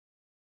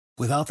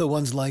Without the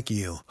ones like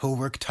you, who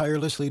work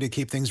tirelessly to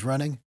keep things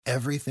running,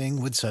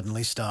 everything would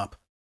suddenly stop.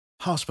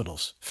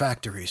 Hospitals,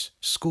 factories,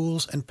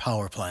 schools, and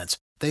power plants,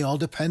 they all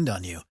depend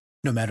on you.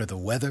 No matter the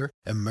weather,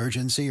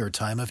 emergency, or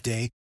time of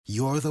day,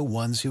 you're the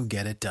ones who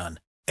get it done.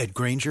 At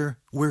Grainger,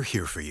 we're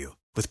here for you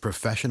with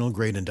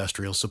professional-grade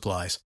industrial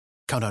supplies.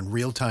 Count on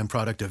real-time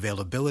product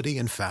availability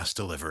and fast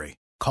delivery.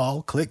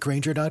 Call, click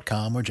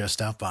Grainger.com, or just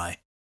stop by.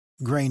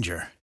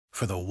 Grainger,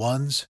 for the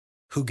ones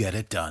who get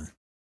it done.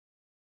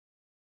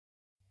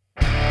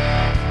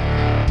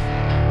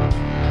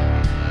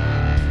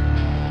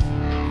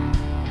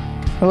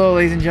 Hello,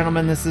 ladies and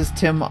gentlemen. This is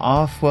Tim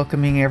Off,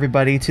 welcoming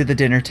everybody to the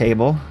dinner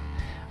table.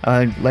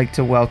 I'd like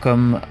to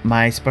welcome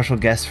my special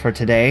guest for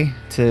today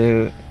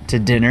to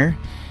dinner,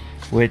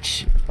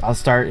 which I'll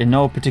start in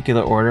no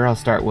particular order. I'll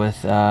start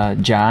with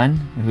John,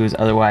 who's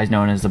otherwise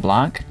known as the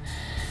Blanc.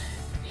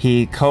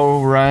 He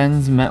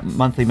co-runs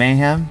Monthly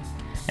Mayhem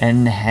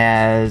and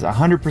has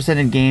 100%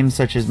 in games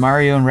such as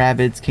Mario and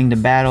Rabbids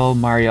Kingdom Battle,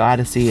 Mario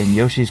Odyssey, and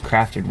Yoshi's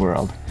Crafted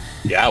World.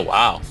 Yeah,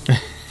 wow.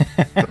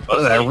 What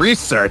is that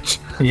research?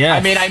 Yeah.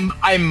 I mean,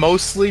 I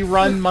mostly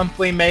run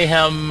Monthly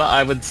Mayhem,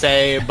 I would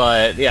say,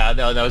 but yeah,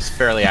 no, that was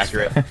fairly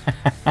accurate.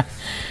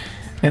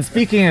 And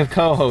speaking of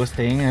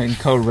co-hosting and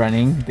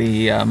co-running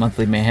the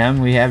Monthly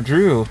Mayhem, we have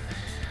Drew,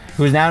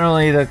 who's not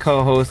only the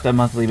co-host of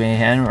Monthly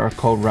Mayhem, or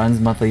co-runs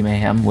Monthly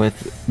Mayhem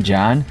with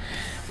John,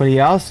 but he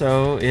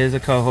also is a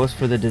co-host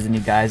for the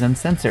Disney Guys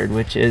Uncensored,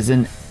 which is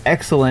an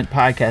excellent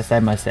podcast, I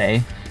must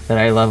say, that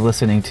I love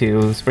listening to,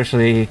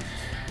 especially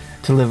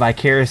to live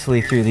vicariously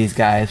through these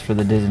guys for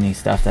the Disney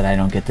stuff that I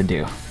don't get to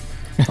do.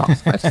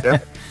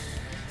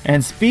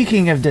 And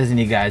speaking of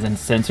Disney Guys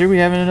Uncensored, we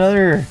have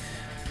another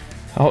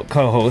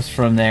co-host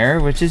from there,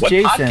 which is what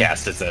Jason. What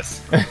podcast is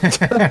this?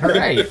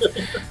 Right.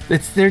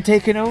 They're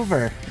taking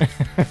over.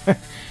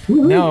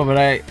 No,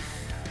 but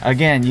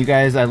again, you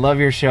guys, I love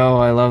your show.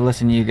 I love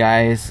listening to you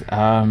guys,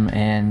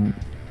 and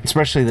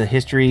especially the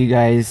history you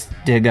guys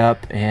dig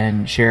up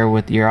and share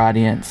with your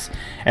audience,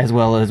 as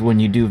well as when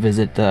you do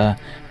visit the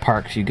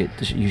parks,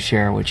 you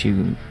share what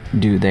you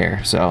do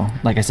there. So,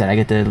 like I said, I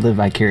get to live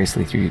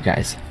vicariously through you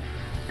guys.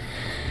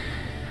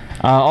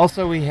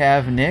 Also, we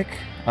have Nick.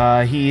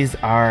 He's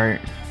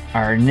currently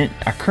our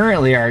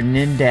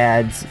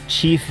Nindad's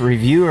chief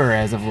reviewer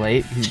as of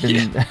late. He's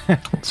been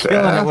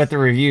killing it with the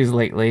reviews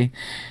lately.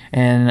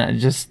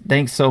 And just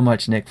thanks so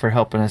much, Nick, for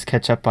helping us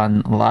catch up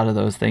on a lot of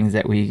those things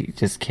that we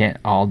just can't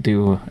all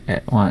do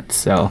at once.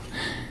 So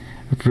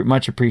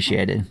much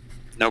appreciated.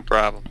 No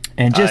problem.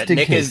 And just in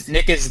Nick case,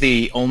 Nick is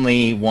the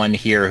only one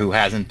here who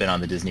hasn't been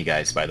on the Disney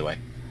Guys, by the way.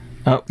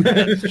 oh,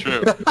 That's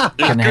true.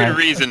 There's good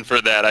reason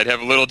for that. I'd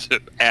have little to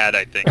add,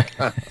 I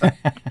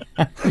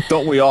think.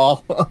 Don't we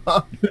all?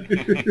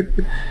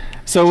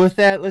 So with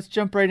that, let's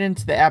jump right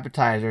into the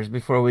appetizers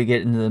before we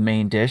get into the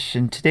main dish.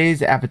 And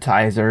today's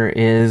appetizer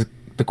is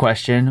the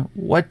question,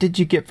 what did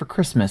you get for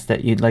Christmas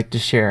that you'd like to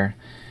share,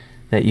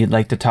 that you'd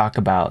like to talk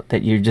about,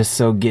 that you're just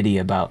so giddy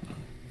about?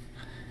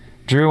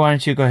 Drew, why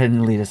don't you go ahead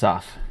and lead us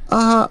off?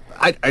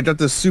 I got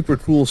this super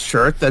cool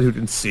shirt that who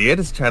didn't see it.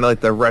 It's kind of like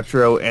the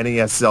retro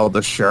NES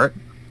Zelda shirt.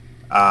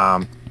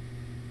 More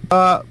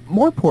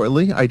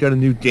importantly, I got a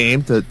new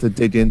game to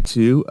dig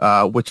into,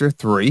 Witcher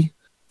 3,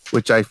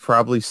 which I've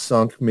probably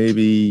sunk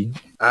maybe,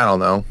 I don't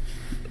know,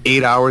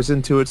 8 hours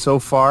into it so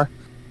far.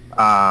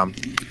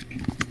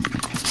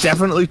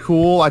 Definitely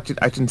cool. I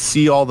can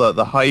see all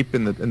the hype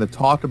and the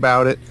talk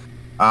about it.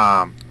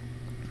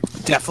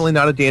 Definitely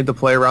not a game to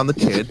play around the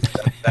kids.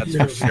 That's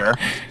for sure.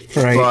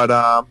 Right.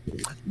 But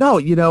no,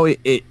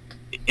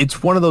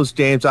 it's one of those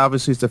games.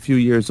 Obviously, it's a few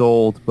years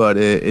old, but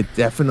it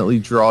definitely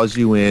draws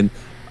you in.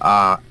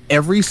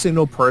 Every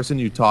single person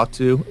you talk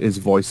to is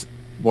voice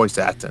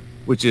acting,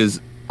 which is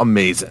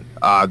amazing.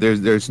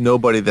 There's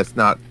nobody that's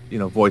not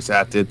voice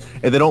acted,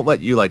 and they don't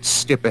let you like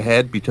skip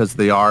ahead because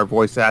they are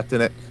voice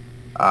acting it.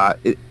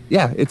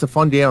 It's a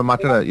fun game. I'm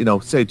not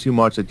gonna say too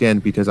much again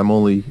because I'm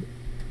only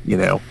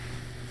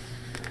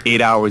 8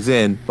 hours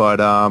in, but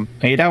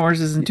 8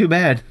 hours isn't too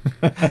bad.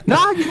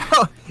 No,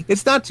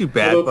 it's not too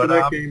bad. Although but for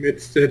that game,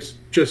 it's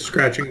just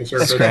scratching the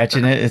surface.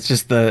 Scratching it. It's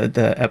just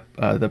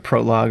the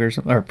prologue or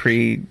something, or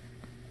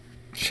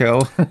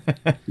pre-show.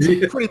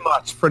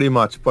 Pretty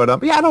much. But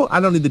I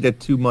don't need to get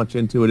too much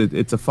into it.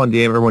 It's a fun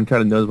game. Everyone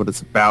kind of knows what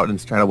it's about, and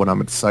it's kind of what I'm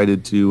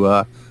excited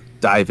to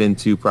dive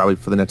into probably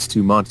for the next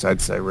 2 months.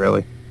 I'd say,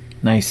 really.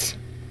 Nice.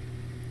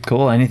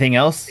 Cool. Anything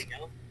else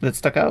that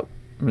stuck out?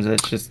 Or is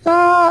it just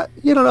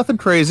nothing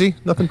crazy.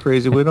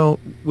 We don't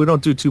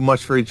do too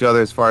much for each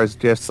other as far as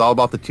gifts. It's all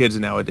about the kids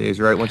nowadays,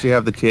 right? Once you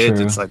have the kids,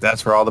 True. It's like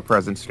that's where all the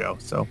presents go.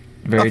 So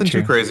Very nothing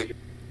true. too crazy.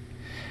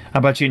 How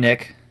about you,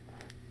 Nick?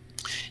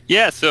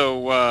 Yeah, so,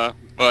 well,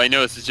 I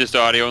know this is just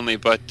audio only,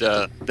 but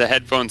the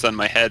headphones on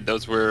my head,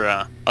 those were,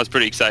 I was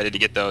pretty excited to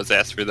get those,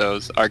 asked for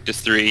those,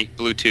 Arctis 3,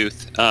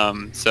 Bluetooth.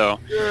 So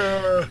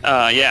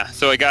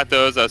I got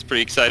those. I was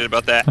pretty excited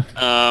about that.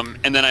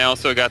 And then I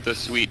also got the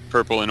sweet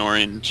purple and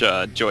orange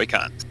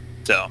Joy-Cons.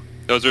 So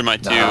those are my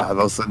two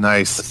Those are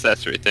nice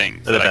accessory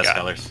things They're the that I best got.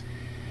 colors.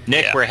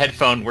 Nick, Yeah. we're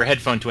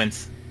headphone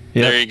twins.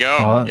 There you go.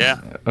 Well, yeah.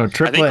 Or I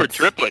think we're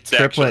triplets,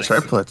 actually.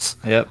 Triplets.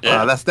 Yep.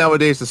 Yeah. That's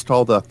nowadays it's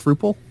called a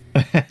thruple.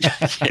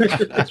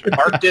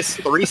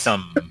 Arctis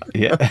threesome.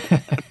 Yeah.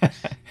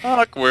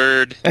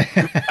 Awkward.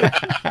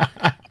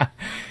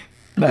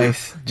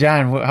 Nice.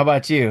 John, how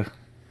about you?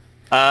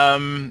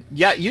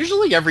 Yeah,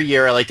 usually every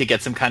year I like to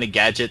get some kind of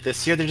gadget.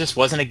 This year there just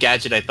wasn't a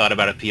gadget. I thought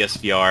about a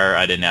PSVR.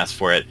 I didn't ask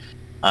for it.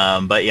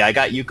 But yeah, I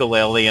got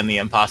Yooka-Laylee and the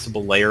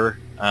Impossible Lair.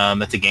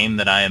 That's a game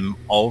that I am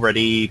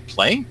already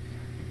playing.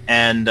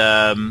 And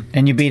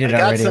you beat it I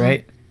got already, some-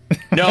 right?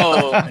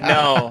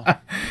 no.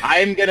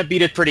 I'm going to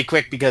beat it pretty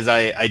quick because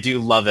I do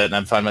love it and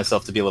I find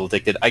myself to be a little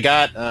addicted. I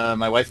got,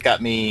 my wife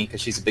got me,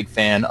 because she's a big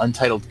fan,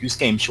 Untitled Goose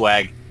Game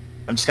swag.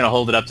 I'm just going to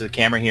hold it up to the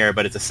camera here,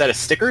 but it's a set of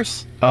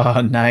stickers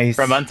Oh, nice.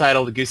 from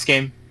Untitled Goose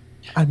Game.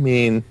 I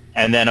mean,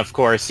 And then, of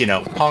course,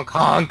 honk,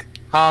 honk,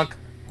 honk.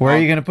 Where are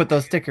you going to put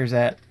those stickers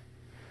at?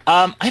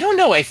 I don't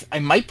know. I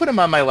might put them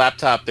on my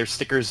laptop. They're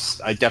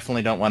stickers I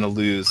definitely don't want to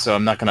lose, so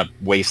I'm not going to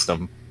waste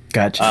them.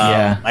 Gotcha.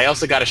 Yeah. I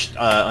also got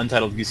a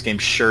Untitled Goose Game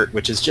shirt,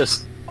 which is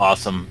just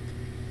awesome.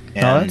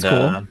 And, that's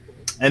cool.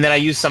 And then I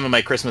used some of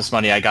my Christmas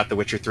money. I got The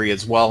Witcher 3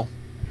 as well.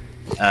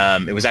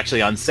 It was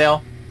actually on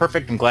sale.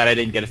 Perfect. I'm glad I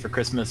didn't get it for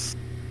Christmas.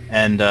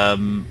 And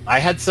I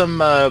had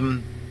some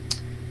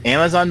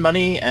Amazon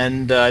money,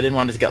 and I didn't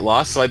want it to get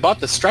lost, so I bought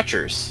the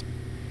stretchers.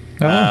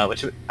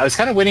 Which I was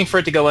kind of waiting for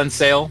it to go on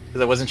sale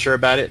because I wasn't sure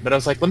about it. But I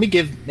was like, let me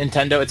give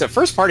Nintendo. It's a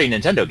first-party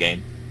Nintendo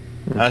game.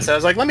 So I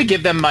was like, let me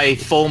give them my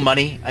full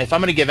money. If I'm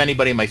going to give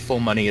anybody my full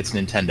money, it's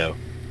Nintendo.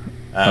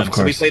 Of So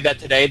we course. played that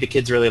today. The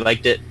kids really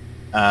liked it.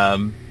 I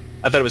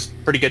thought it was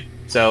pretty good.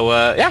 So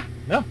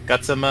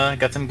got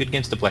some good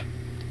games to play.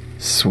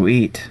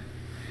 Sweet.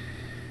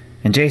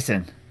 And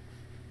Jason?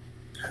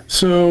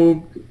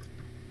 So,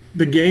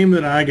 the game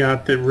that I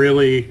got that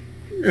really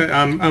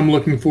I'm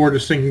looking forward to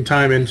sinking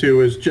time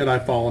into is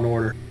Jedi Fallen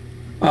Order.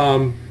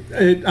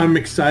 I'm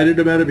excited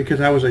about it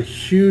because I was a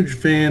huge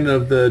fan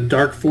of the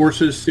Dark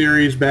Forces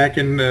series back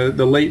in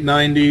the late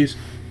 90s,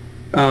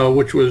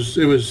 which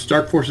was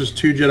Dark Forces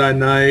 2 Jedi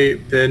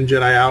Knight, then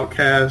Jedi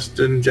Outcast,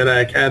 and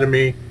Jedi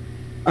Academy.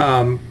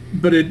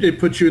 But it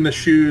puts you in the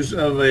shoes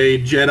of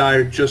a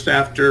Jedi just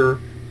after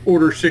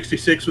Order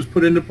 66 was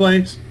put into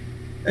place.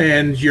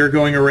 And you're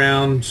going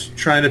around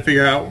trying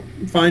to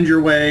find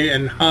your way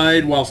and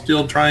hide while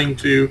still trying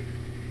to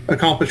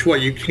accomplish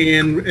what you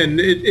can. And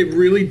it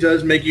really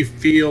does make you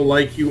feel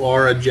like you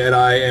are a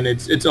Jedi, and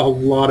it's a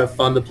lot of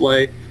fun to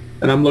play.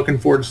 And I'm looking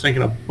forward to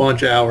sinking a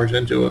bunch of hours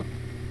into it.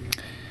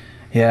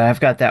 Yeah, I've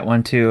got that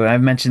one too.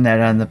 I've mentioned that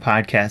on the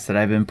podcast that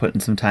I've been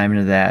putting some time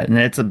into that. And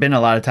it's been a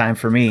lot of time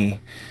for me.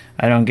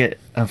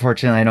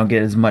 Unfortunately, I don't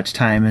get as much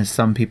time as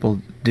some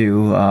people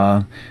do,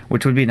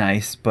 which would be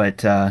nice.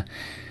 But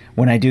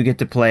when I do get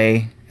to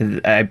play,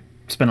 I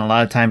spend a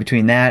lot of time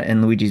between that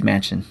and Luigi's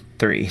Mansion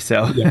 3.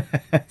 So, Yeah.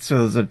 so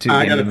those are two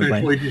I games got to I've been finish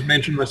playing. Luigi's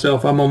Mansion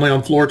myself. I'm only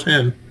on floor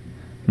 10.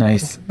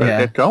 Nice. better Yeah.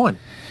 get going.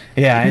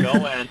 Yeah.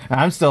 Going.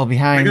 I'm still I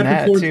behind got to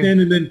that floor too. 10,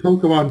 and then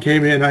Pokemon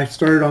came in. I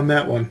started on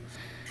that one.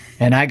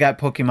 And I got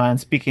Pokemon.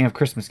 Speaking of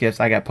Christmas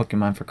gifts, I got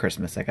Pokemon for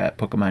Christmas. I got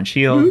Pokemon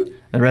Shield.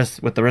 The rest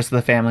of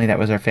the family, that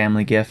was our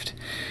family gift.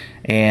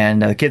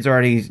 And the kids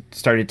already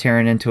started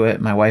tearing into it.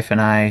 My wife and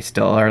I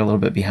still are a little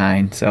bit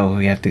behind, so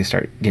we have to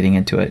start getting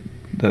into it.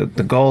 The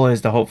goal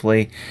is to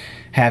hopefully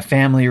have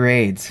family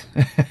raids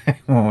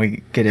when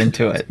we get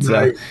into it. So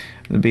Right.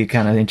 it'll be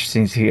kind of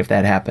interesting to see if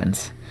that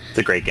happens. It's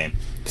a great game.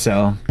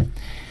 So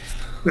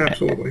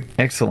Absolutely.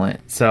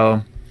 excellent.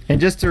 So, and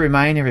just to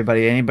remind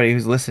everybody, anybody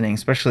who's listening,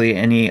 especially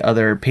any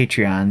other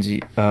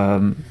Patreons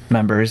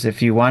members,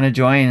 if you want to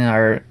join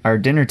our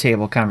dinner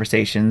table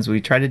conversations, we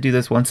try to do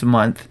this once a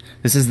month.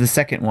 This is the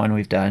second one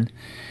we've done.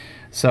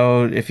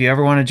 So if you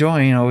ever want to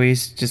join,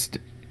 always just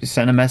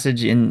send a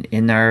message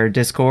in our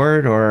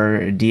Discord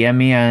or DM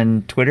me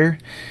on Twitter,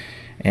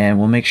 and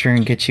we'll make sure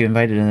and get you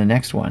invited in the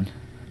next one.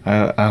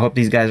 I hope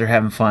these guys are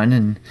having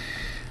fun,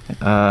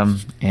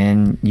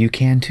 and you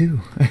can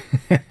too.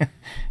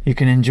 You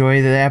can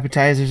enjoy the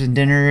appetizers and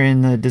dinner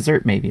and the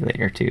dessert maybe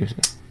later too. So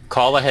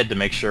Call ahead to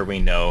make sure we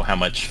know how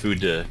much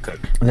food to cook.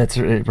 that's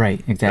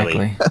right,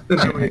 exactly.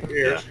 That's how it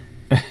is.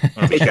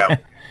 Take out.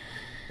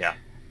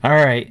 All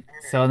right.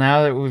 So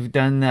now that we've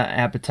done the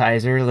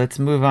appetizer, let's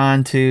move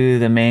on to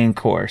the main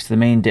course, the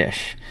main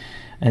dish.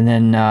 And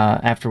then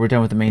after we're done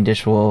with the main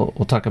dish, we'll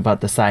talk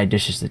about the side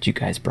dishes that you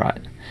guys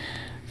brought.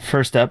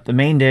 First up, the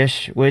main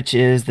dish, which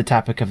is the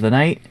topic of the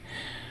night.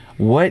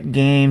 What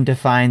game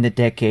defined the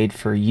decade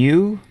for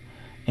you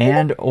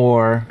and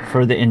or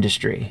for the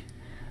industry?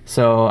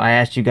 So I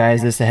asked you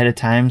guys this ahead of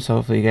time, so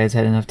hopefully you guys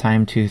had enough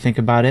time to think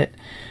about it.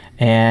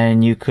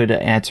 And you could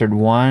have answered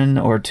one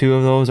or two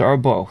of those or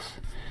both.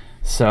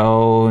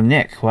 So,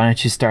 Nick, why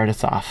don't you start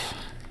us off,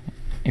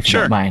 if you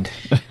Sure. don't mind?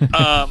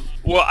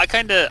 Well, I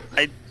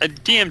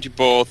DM'd you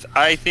both.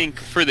 I think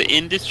for the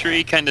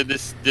industry, kind of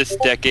this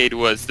decade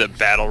was the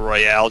battle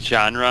royale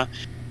genre,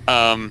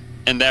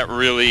 and that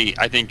really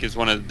I think is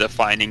one of the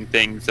defining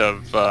things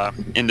of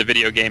in the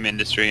video game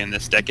industry in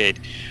this decade.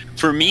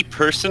 For me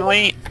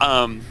personally,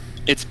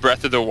 it's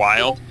Breath of the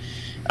Wild,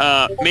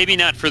 Maybe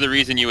not for the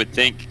reason you would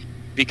think,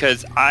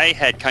 because I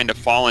had kind of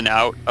fallen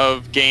out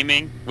of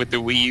gaming with the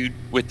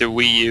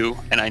Wii U,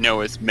 and I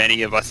know as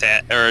many of us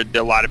or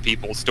a lot of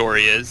people's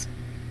story is.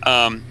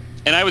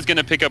 And I was going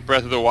to pick up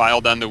Breath of the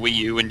Wild on the Wii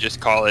U and just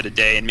call it a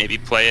day and maybe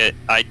play it.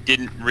 I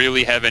didn't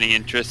really have any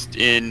interest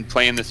in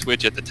playing the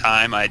Switch at the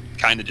time. I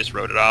kind of just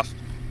wrote it off.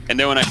 And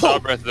then when I saw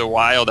Breath of the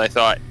Wild, I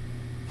thought,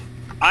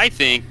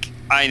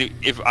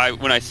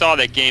 when I saw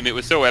that game, it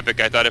was so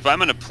epic. I thought, if I'm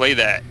going to play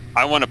that,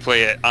 I want to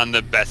play it on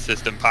the best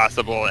system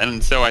possible.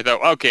 And so I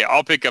thought, okay,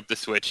 I'll pick up the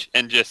Switch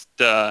and just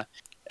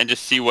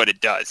see what it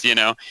does, you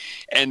know?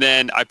 And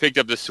then I picked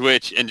up the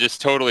Switch and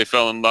just totally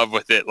fell in love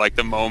with it, like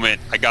the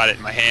moment I got it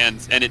in my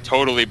hands. And it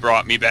totally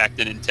brought me back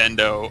to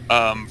Nintendo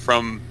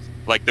from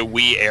like the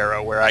Wii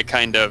era, where I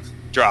kind of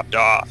dropped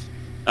off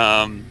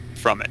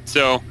from it.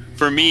 So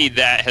for me,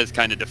 that has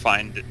kind of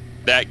defined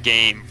that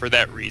game. For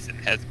that reason,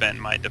 has been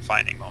my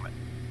defining moment.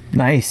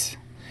 Nice.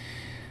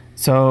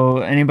 So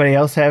anybody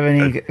else have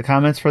any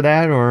comments for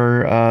that,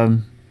 or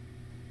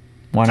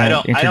want to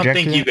interject? I don't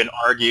think you can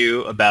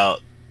argue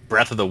about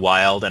Breath of the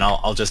Wild, and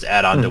I'll just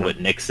add on to what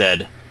Nick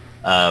said,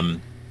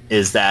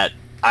 is that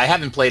I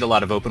haven't played a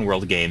lot of open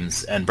world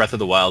games, and Breath of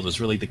the Wild was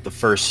really the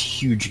first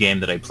huge game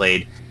that I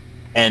played,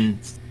 and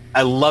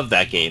I love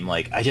that game.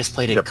 Like, I just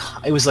played it. Yep.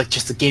 It was like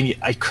just a game.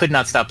 I could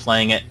not stop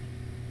playing it,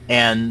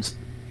 and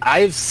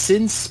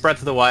since Breath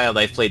of the Wild,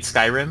 I've played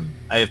Skyrim,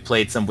 I have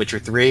played some Witcher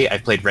 3,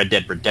 I've played Red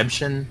Dead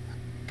Redemption,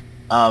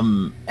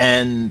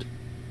 and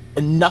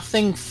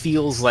nothing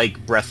feels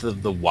like Breath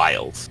of the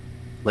Wild.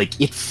 Like,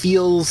 it's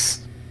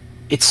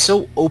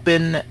so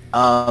open,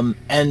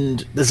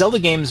 and the Zelda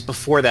games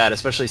before that,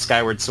 especially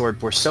Skyward Sword,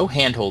 were so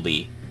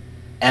handholdy.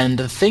 And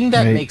the thing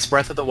that makes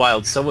Breath of the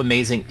Wild so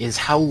amazing is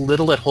how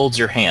little it holds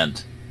your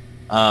hand.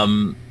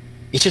 You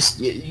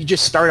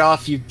just start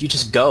off, you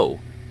just go.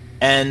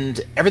 And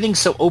everything's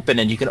so open,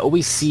 and you can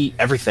always see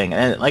everything.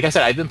 And like I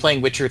said, I've been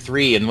playing Witcher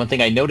 3, and one thing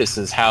I notice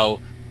is how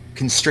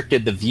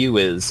constricted the view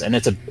is. And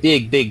it's a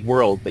big, big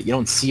world, but you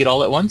don't see it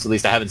all at once. At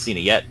least I haven't seen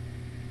it yet.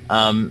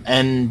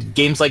 And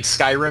games like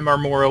Skyrim are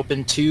more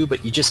open too,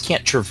 but you just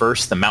can't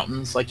traverse the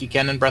mountains like you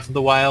can in Breath of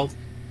the Wild.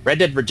 Red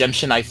Dead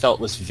Redemption, I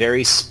felt, was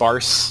very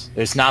sparse.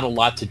 There's not a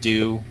lot to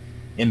do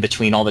in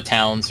between all the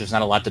towns. There's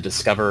not a lot to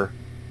discover.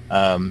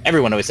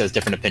 Everyone always has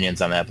different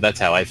opinions on that, but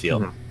that's how I feel.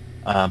 Mm-hmm.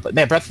 But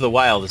man, Breath of the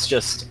Wild is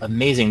just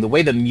amazing. The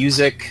way the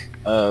music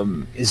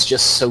is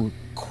just so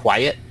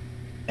quiet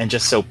and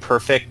just so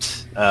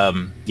perfect.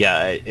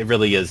 It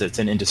really is. It's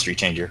an industry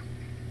changer.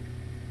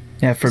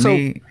 Yeah, for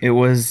me, it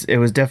was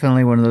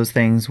definitely one of those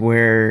things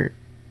where,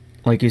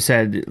 like you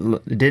said,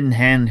 it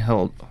didn't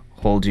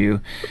hold you,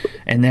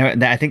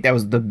 and I think that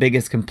was the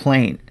biggest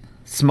complaint.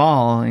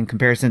 Small in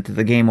comparison to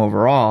the game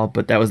overall,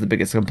 but that was the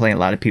biggest complaint a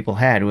lot of people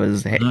had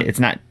was, hey, it's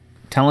not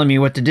telling me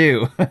what to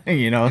do,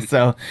 you know.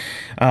 So,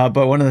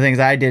 but one of the things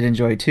I did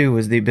enjoy too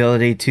was the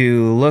ability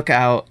to look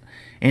out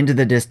into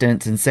the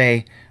distance and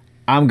say,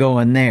 I'm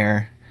going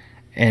there,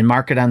 and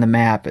mark it on the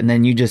map, and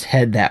then you just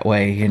head that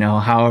way, you know,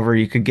 however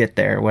you could get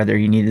there, whether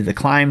you needed to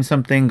climb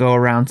something, go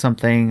around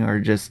something, or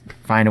just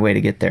find a way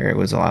to get there. It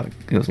was a lot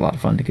of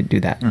fun to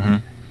do that.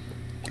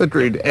 Mm-hmm.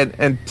 Agreed.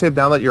 And Tim,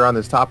 now that you're on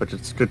this topic,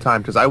 it's a good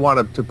time, because I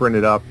wanted to bring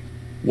it up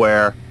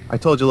where I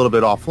told you a little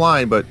bit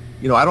offline, but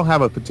you know, I don't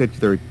have a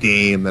particular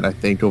game that I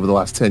think over the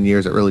last 10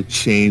 years that really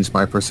changed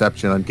my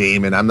perception on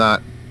gaming. I'm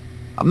not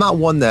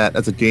one that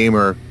as a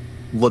gamer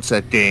looks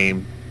at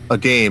a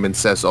game and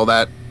says, oh,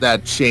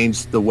 that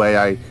changed the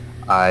way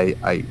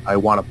I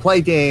want to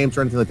play games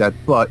or anything like that.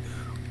 But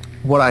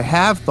what I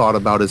have thought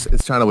about is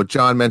kind of what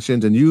John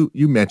mentioned and you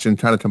mentioned,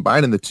 kind of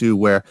combining the two,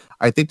 where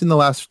I think in the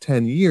last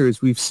 10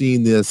 years we've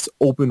seen this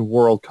open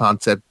world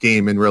concept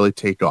gaming really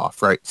take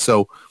off, right?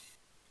 So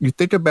you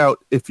think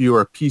about, if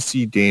you're a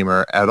PC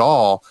gamer at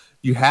all,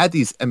 you had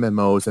these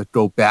MMOs that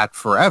go back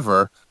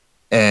forever,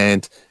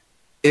 and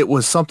it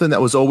was something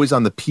that was always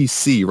on the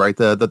PC, right?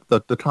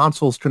 The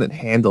consoles couldn't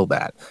handle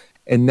that.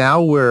 And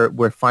now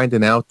we're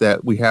finding out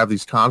that we have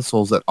these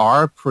consoles that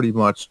are pretty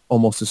much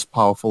almost as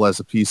powerful as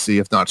a PC,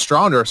 if not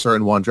stronger,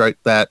 certain ones, right?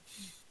 That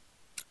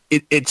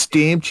it's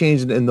game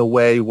changing in the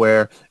way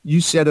where you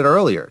said it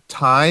earlier,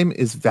 time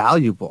is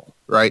valuable,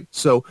 right?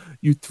 So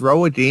you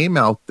throw a game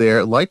out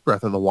there like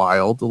Breath of the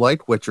Wild,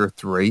 like Witcher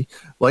 3,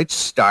 like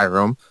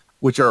Skyrim,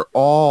 which are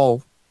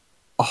all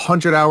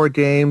 100-hour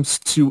games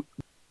to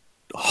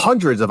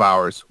hundreds of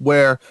hours,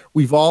 where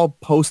we've all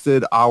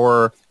posted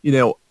our,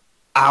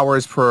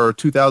 hours per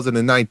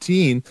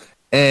 2019,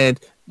 and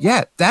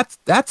yeah,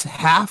 that's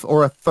half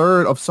or a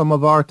third of some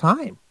of our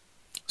time.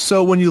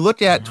 So when you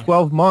look at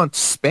 12 months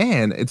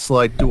span, it's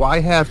like, do I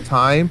have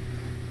time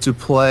to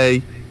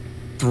play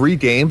 3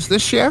 games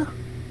this year?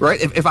 Right?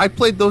 If I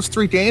played those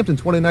 3 games in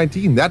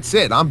 2019, that's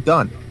it. I'm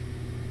done.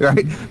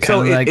 Right?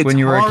 So like when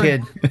you were a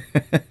kid.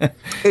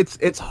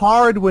 it's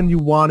hard when you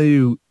want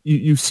to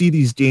you see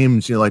these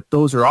games, you're like,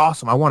 those are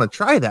awesome, I want to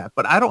try that,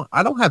 but I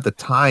don't have the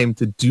time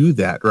to do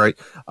that, right?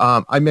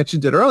 I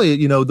mentioned it earlier,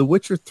 The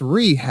Witcher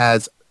 3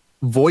 has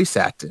voice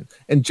acting,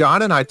 and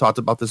John and I talked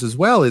about this as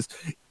well, is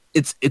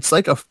it's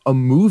like a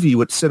movie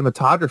with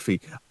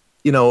cinematography.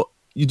 You know,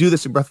 you do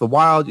this in Breath of the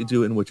Wild, you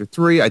do it in Witcher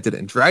 3, I did it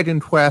in Dragon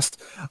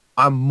Quest.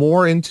 I'm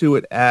more into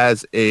it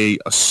as a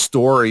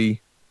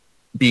story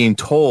being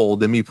told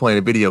than me playing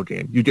a video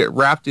game. You get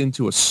wrapped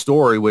into a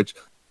story, which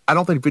I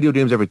don't think video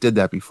games ever did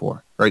that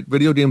before, right?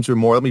 Video games are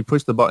more, let me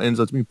push the buttons,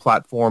 let me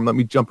platform, let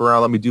me jump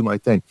around, let me do my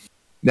thing.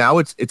 Now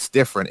it's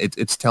different.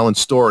 It's telling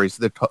stories.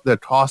 They're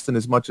costing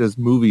as much as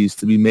movies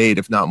to be made,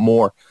 if not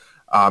more.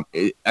 I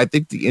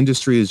think the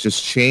industry has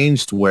just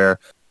changed where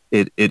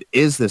it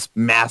is this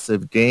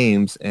massive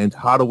games, and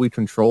how do we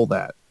control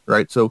that,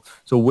 right? So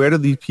where do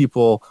these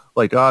people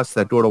like us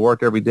that go to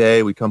work every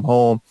day, we come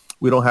home,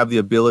 we don't have the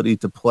ability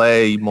to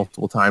play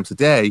multiple times a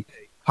day,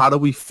 how do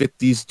we fit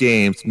these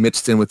games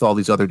mixed in with all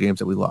these other games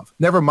that we love?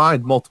 Never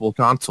mind multiple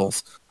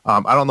consoles.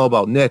 I don't know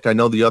about Nick. I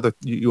know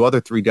you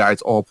other three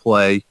guys all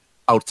play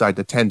outside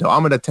Nintendo.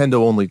 I'm a Nintendo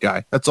only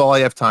guy. That's all I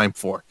have time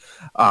for.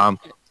 I'm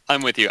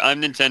with you.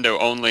 I'm Nintendo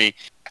only,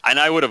 and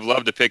I would have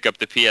loved to pick up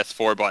the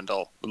PS4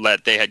 bundle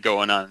that they had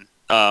going on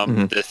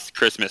this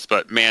Christmas,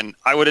 but man,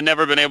 I would have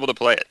never been able to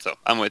play it. So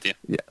I'm with you.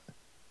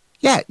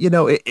 Yeah. You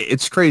know,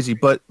 it's crazy,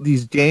 but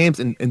these games,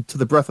 and to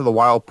the Breath of the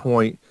Wild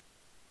point,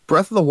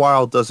 Breath of the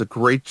Wild does a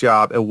great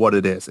job at what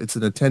it is. It's a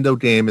Nintendo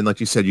game, and like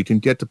you said, you can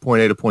get to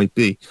point A to point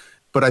B.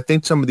 But I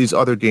think some of these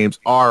other games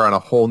are on a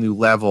whole new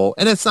level,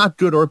 and it's not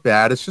good or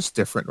bad. It's just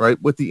different,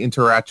 right? With the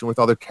interaction with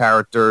other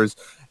characters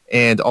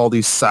and all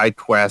these side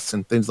quests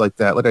and things like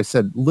that. Like I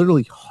said,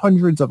 literally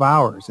hundreds of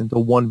hours into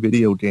one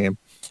video game.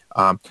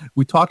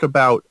 We talk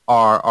about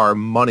our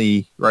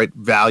money, right?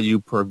 Value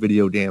per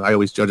video game. I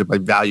always judge it by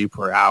value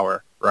per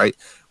hour, right?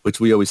 Which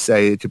we always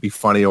say it could be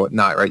funny or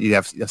whatnot, right? You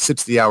have a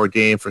 60-hour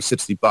game for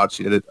 $60,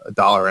 you get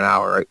 $1 an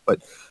hour, right?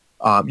 But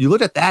you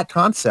look at that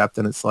concept,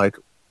 and it's like,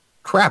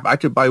 crap, I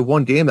could buy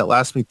one game that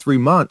lasts me 3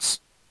 months,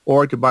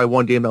 or I could buy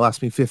one game that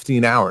lasts me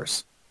 15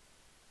 hours.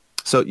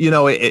 So, you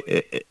know,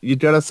 you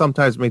got to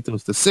sometimes make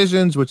those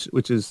decisions, which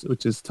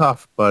is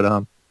tough.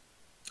 But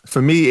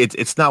for me,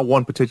 it's not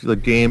one particular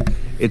game.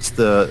 It's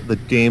the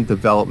game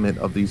development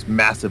of these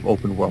massive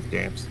open world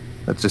games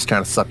that just kind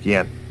of suck you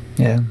in.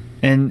 Yeah.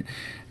 And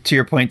to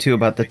your point, too,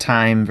 about the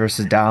time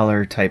versus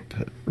dollar type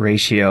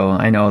ratio,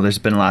 I know there's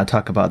been a lot of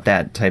talk about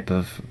that type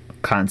of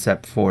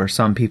concept for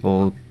some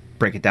people.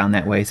 Break it down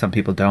that way. Some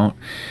people don't.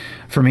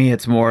 For me,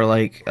 it's more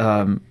like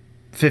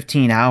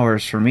 15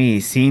 hours for me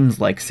seems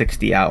like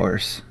 60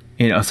 hours,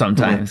 you know,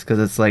 sometimes, because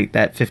it's like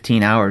that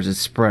 15 hours is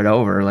spread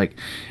over. Like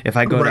if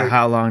I go to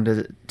how long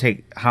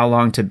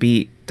to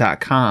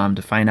beat.com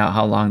to find out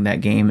how long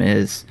that game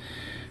is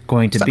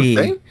going to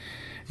be.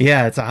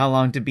 Yeah, it's a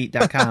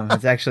howlongtobeat.com.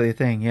 It's actually a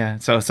thing. Yeah.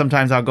 So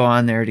sometimes I'll go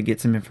on there to get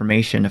some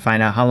information to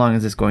find out how long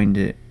is this going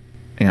to,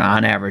 you know,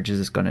 on average is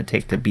this going to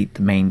take to beat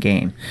the main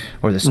game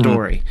or the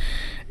story.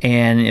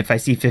 And if I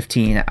see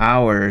 15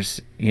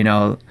 hours, you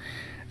know,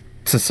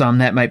 to some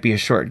that might be a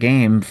short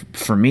game.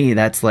 For me,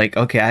 that's like,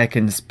 okay, I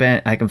can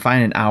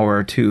find an hour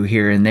or two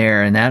here and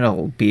there, and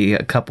that'll be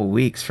a couple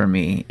weeks for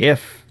me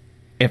if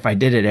I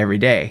did it every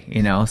day,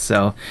 you know.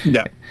 So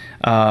yeah.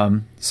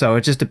 So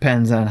it just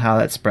depends on how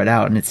that's spread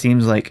out, and it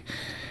seems like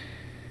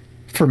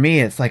for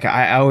me, it's like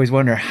I always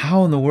wonder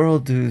how in the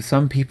world do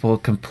some people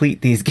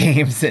complete these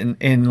games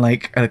in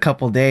like a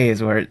couple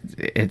days, where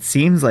it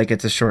seems like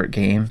it's a short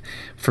game.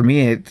 For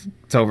me,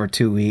 it's over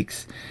 2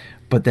 weeks,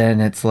 but then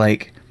it's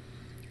like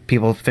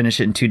people finish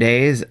it in 2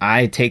 days.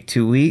 I take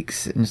 2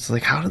 weeks, and it's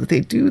like, how do they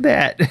do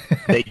that?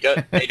 They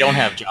don't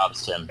have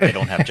jobs, Tim. They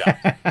don't have jobs.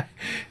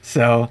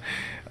 So,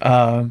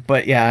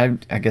 but yeah,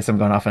 I guess I'm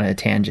going off on a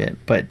tangent.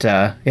 But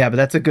yeah, but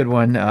that's a good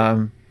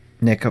one.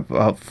 Nick,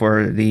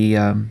 for the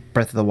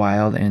Breath of the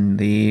Wild and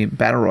the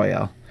Battle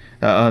Royale.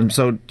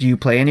 So do you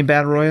play any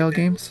Battle Royale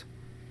games?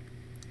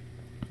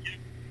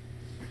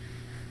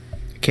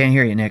 Can't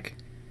hear you, Nick.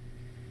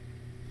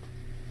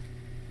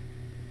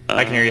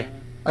 I can hear you.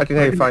 I can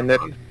hear you fine,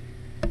 Nick.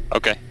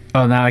 Okay.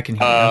 Oh, now I can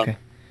hear you. Okay.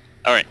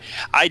 All right.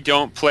 I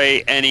don't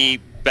play any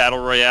Battle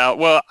Royale.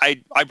 Well,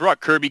 I brought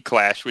Kirby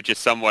Clash, which is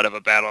somewhat of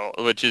a battle,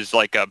 which is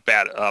like a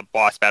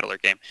boss battler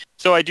game.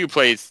 So I do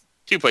play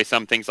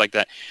some things like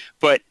that.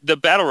 But the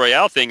Battle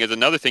Royale thing is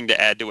another thing to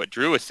add to what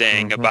Drew was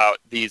saying about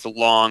these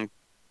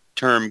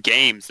long-term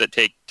games that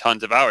take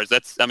tons of hours.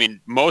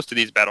 Most of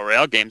these Battle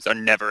Royale games are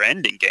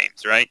never-ending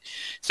games, right?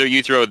 So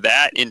you throw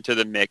that into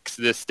the mix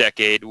this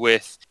decade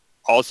with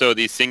also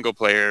these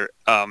single-player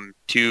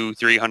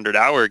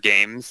 200-300-hour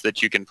games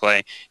that you can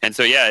play. And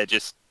so, yeah,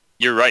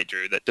 you're right,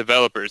 Drew, that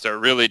developers are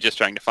really just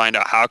trying to find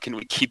out how can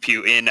we keep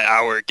you in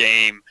our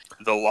game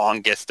the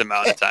longest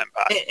amount of time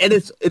possible. And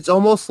it's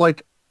almost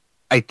like,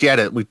 I get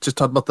it. We just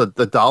talked about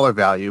the dollar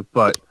value,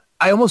 but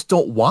I almost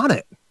don't want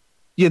it.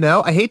 You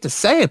know, I hate to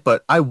say it,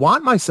 but I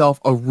want myself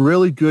a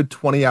really good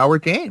 20-hour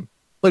game.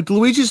 Like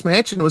Luigi's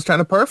Mansion was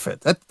kind of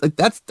perfect.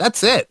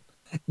 That's it.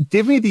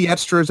 Give me the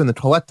extras and the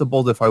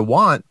collectibles if I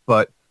want,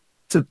 but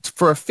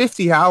for a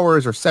 50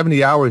 hours or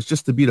 70 hours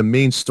just to be the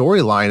main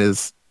storyline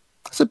it's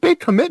a big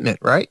commitment,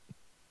 right?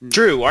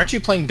 Drew, aren't you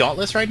playing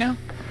Dauntless right now?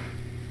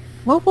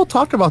 Well, we'll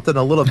talk about that in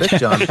a little bit,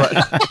 John.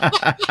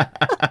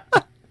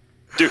 But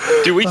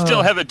Do we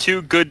still have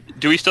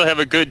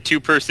a good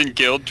two-person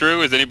guild,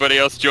 Drew? Has anybody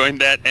else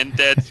joined that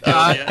Undead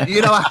guild yet?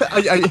 You know,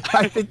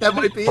 I think that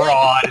might be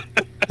Fraud.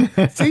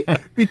 it. See,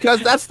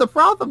 because that's the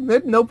problem,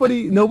 man.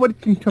 Nobody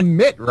can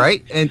commit,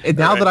 right? And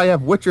now that I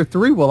have Witcher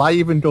 3, will I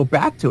even go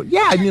back to it?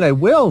 Yeah, I mean, I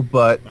will,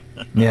 but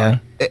Yeah.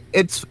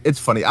 it's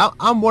funny.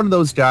 I'm one of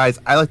those guys.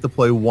 I like to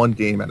play one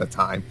game at a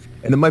time,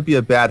 and it might be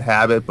a bad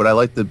habit, but I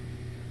like to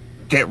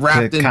get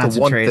wrapped To into one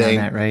concentrate on thing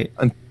that, right?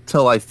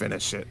 until I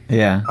finish it.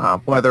 Yeah.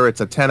 Whether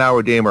it's a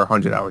 10-hour game or a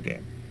 100-hour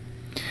game.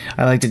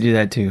 I like to do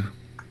that too.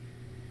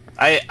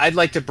 I'd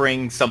like to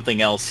bring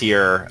something else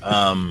here.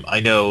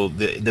 I know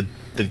the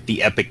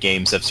Epic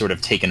games have sort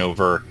of taken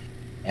over,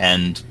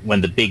 and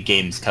when the big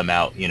games come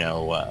out, they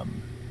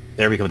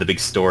become the big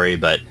story.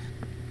 But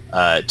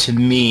to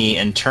me,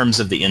 in terms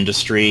of the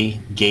industry,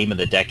 game of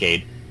the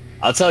decade,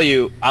 I'll tell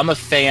you, I'm a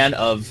fan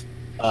of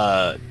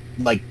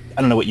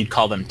I don't know what you'd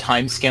call them,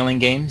 time scaling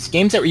games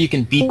that where you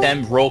can beat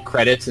them, roll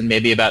credits in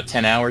maybe about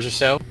 10 hours or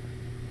so.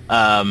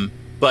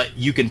 But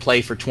you can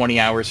play for 20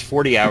 hours,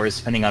 40 hours,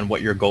 depending on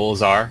what your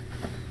goals are.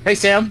 Hey,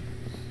 Sam.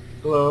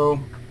 Hello.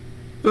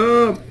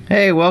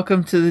 Hey,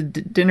 welcome to the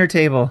dinner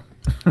table.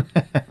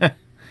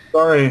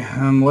 Sorry,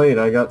 I'm late.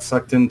 I got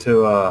sucked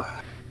into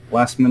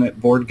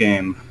last-minute board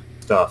game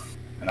stuff,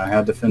 and I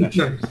had to finish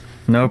it.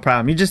 No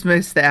problem. You just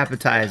missed the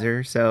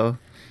appetizer, so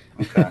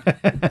Okay.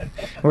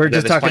 we're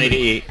just There's talking. plenty to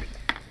eat.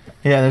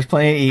 Yeah, there's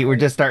plenty to eat. We're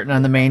just starting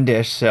on the main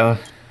dish, so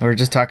we're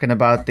just talking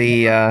about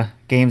the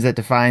games that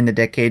define the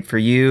decade for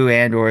you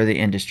and or the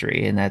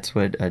industry, and that's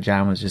what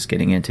John was just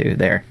getting into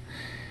there.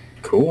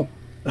 Cool.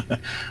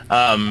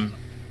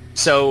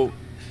 So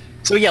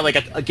yeah, like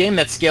a game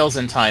that scales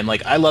in time.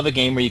 Like I love a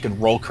game where you can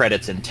roll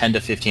credits in 10 to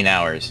 15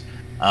 hours,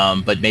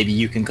 but maybe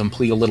you can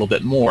complete a little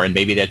bit more, and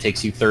maybe that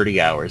takes you 30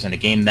 hours. And a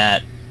game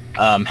that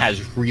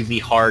has really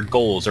hard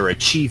goals or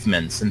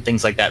achievements and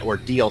things like that, or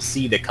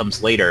DLC that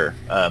comes later,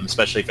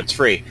 especially if it's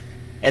free.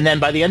 And then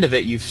by the end of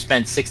it, you've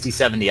spent 60,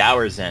 70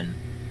 hours in,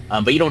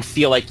 but you don't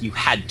feel like you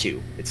had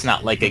to. It's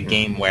not like a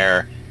game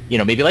where,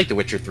 maybe like The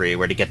Witcher 3,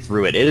 where to get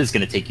through it is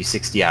going to take you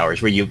 60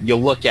 hours, where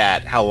you'll look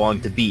at how long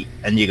to beat,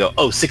 and you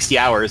go, 60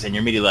 hours, and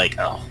you're immediately like,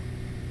 oh.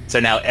 So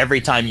now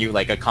every time you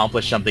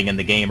accomplish something in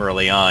the game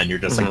early on, you're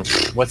just like,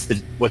 what's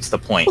the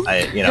point?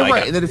 You're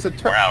right, and then it's a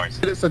 4 hours.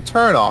 It's a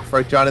turn off,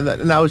 right, John?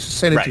 And I was just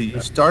saying it to you.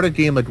 You start a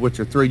game like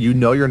Witcher 3,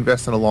 you're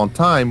investing a long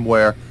time,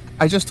 where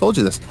I just told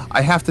you this.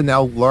 I have to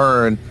now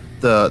learn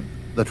the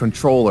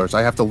controllers.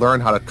 I have to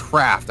learn how to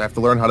craft. I have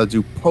to learn how to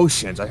do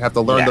potions. I have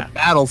to learn the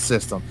battle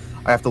system.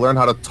 I have to learn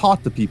how to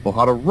talk to people,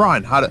 how to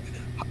run,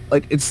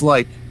 it's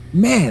like,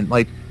 man,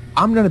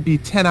 I'm going to be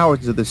 10 hours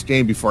into this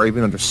game before I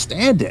even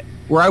understand it,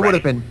 where I would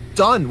have been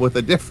done with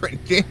a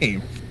different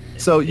game.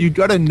 So you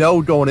got to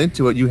know going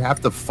into it, you have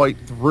to fight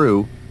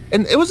through.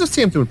 And it was the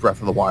same thing with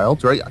Breath of the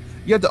Wild, right?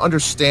 You had to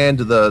understand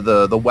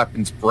the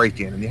weapons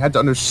break-in, and you had to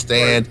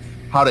understand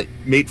how to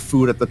make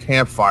food at the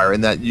campfire,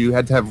 and that you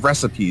had to have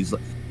recipes.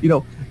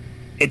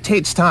 It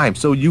takes time.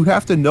 So you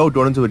have to know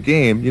going into a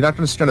game, you're not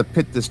going to try to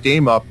pick this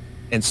game up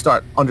and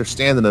start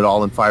understanding it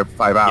all in five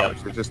hours.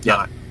 You're just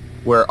not.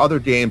 Where other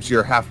games,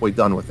 you're halfway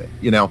done with it,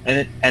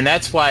 And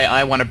that's why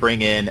I want to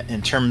bring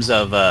in terms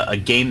of a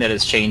game that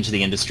has changed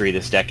the industry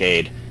this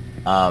decade,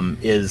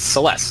 is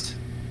Celeste.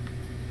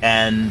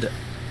 And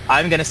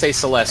I'm going to say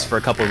Celeste for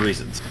a couple of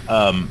reasons.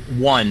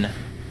 One,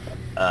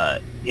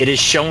 it has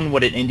shown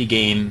what an indie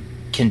game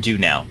can do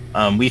now.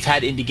 We've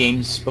had indie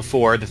games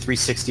before. The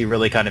 360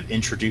 really kind of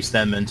introduced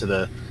them into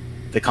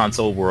the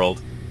console world.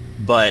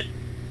 But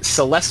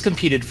Celeste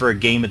competed for a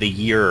Game of the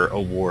Year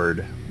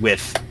award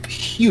with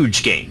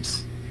huge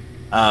games.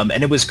 And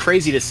it was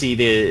crazy to see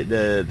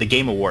the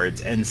Game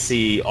Awards and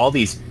see all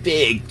these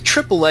big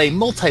AAA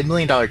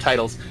multi-million-dollar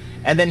titles.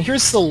 And then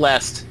here's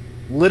Celeste,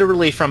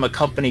 literally from a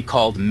company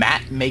called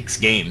Matt Makes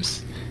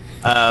Games.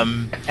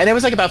 And it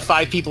was about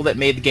 5 people that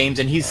made the games,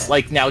 and he's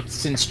now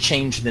since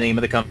changed the name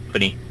of the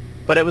company.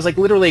 But it was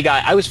literally a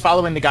guy, I was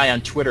following the guy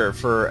on Twitter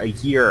for a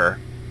year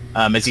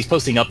as he's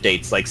posting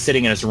updates,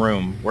 sitting in his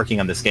room working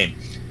on this game.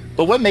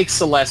 But what makes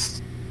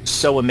Celeste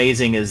so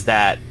amazing is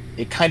that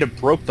it kind of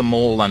broke the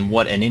mold on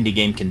what an indie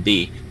game can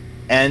be.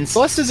 And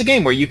Celeste is a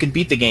game where you can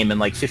beat the game in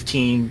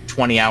 15,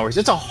 20 hours.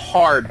 It's a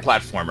hard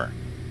platformer.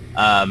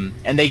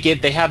 And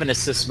they have an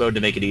assist mode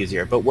to make it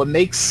easier. But what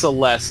makes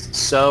Celeste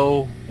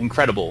so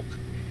incredible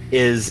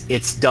is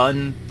it's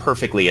done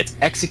perfectly. It's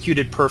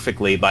executed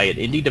perfectly by an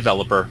indie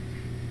developer.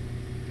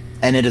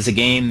 And it is a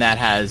game that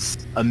has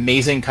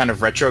amazing kind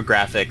of retro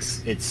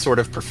graphics. It's sort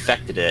of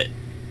perfected it.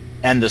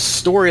 And the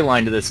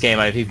storyline to this game,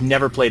 if you've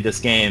never played this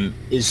game,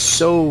 is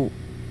so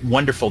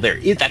wonderful. There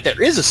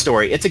is a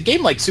story. It's a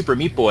game like Super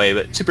Meat Boy,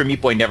 but Super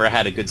Meat Boy never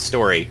had a good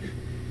story.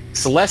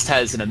 Celeste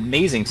has an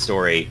amazing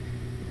story.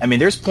 I mean,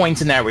 there's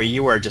points in that where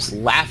you are just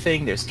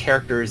laughing. There's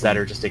characters that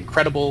are just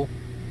incredible.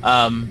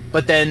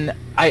 But then,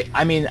 I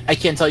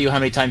can't tell you how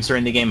many times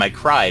during the game I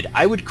cried.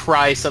 I would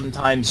cry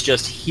sometimes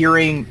just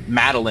hearing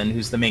Madeline,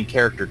 who's the main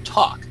character,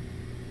 talk.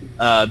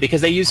 Because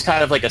they use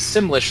kind of a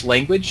Simlish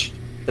language,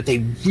 but they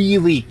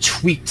really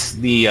tweaked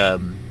the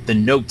the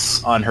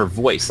notes on her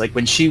voice. Like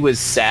when she was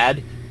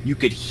sad, you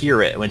could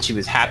hear it. When she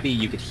was happy,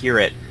 you could hear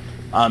it.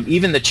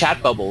 Even the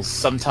chat bubbles,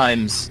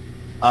 sometimes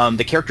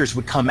the characters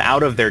would come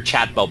out of their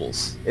chat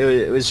bubbles.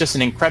 It was just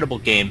an incredible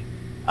game.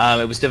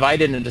 It was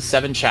divided into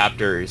 7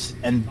 chapters,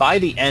 and by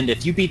the end,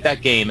 if you beat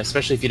that game,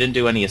 especially if you didn't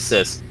do any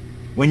assists,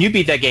 when you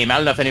beat that game, I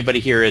don't know if anybody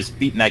here has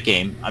beaten that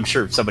game. I'm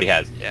sure somebody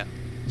has. Yeah.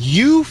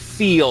 You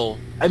feel,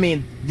 I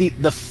mean,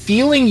 the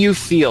feeling you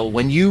feel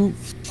when you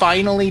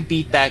finally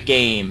beat that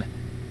game,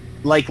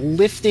 like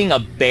lifting a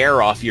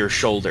bear off your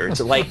shoulders.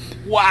 Like,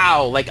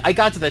 wow, like I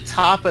got to the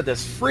top of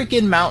this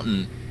freaking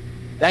mountain.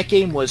 That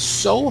game was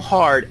so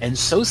hard and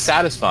so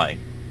satisfying.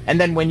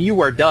 And then when you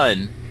are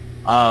done,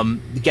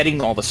 getting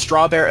all the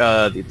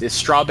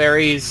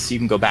strawberries, you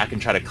can go back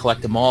and try to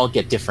collect them all,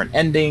 get different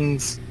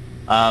endings.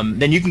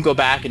 Then you can go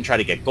back and try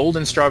to get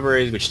golden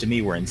strawberries, which to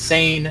me were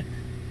insane.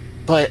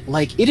 But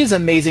like, it is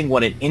amazing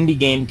what an indie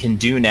game can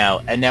do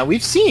now. And now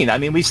we've seen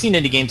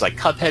indie games like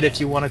Cuphead, if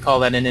you want to call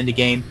that an indie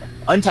game.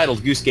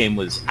 Untitled Goose Game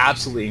was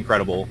absolutely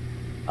incredible.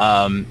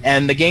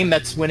 And the game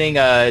that's winning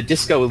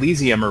Disco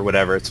Elysium or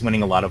whatever, it's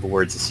winning a lot of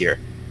awards this year.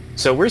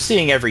 So we're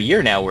seeing every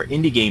year now where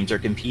indie games are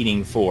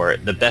competing for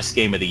the best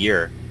game of the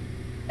year.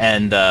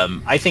 And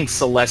I think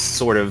Celeste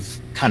sort of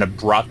kind of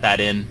brought that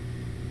in.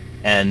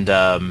 And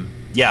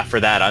yeah,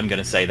 for that, I'm going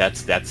to say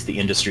that's the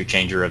industry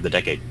changer of the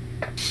decade.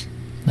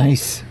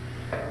 Nice.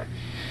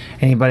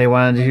 Anybody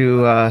wanted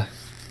to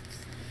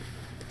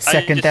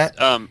second that?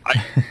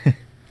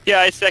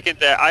 Yeah, I second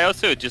that. I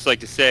also would just like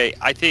to say,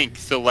 I think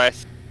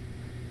Celeste,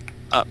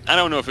 I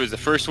don't know if it was the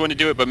first one to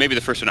do it, but maybe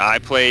the first one I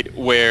played,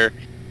 where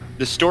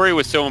the story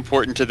was so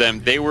important to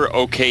them, they were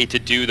okay to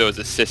do those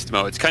assist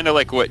modes. Kind of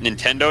like what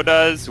Nintendo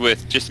does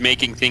with just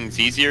making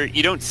things easier.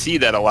 You don't see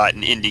that a lot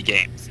in indie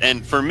games.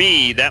 And for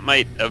me, that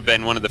might have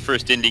been one of the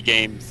first indie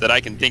games that I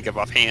can think of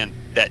offhand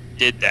that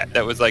did that.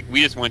 That was like,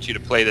 we just want you to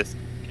play this.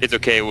 It's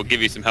okay, we'll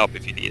give you some help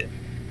if you need it.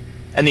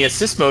 And the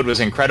assist mode was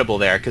incredible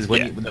there, because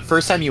the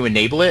first time you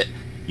enable it,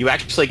 you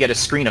actually get a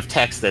screen of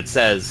text that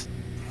says,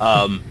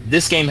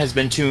 this game has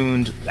been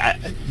tuned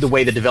the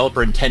way the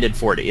developer intended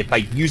for it. If by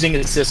using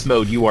assist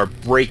mode, you are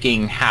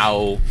breaking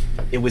how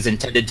it was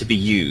intended to be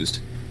used.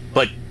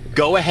 But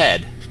go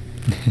ahead,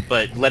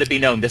 but let it be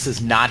known, this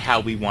is not how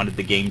we wanted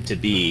the game to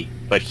be,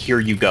 but here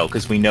you go,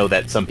 because we know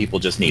that some people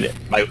just need it.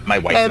 My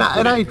wife. And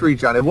I agree,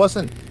 John. It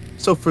wasn't...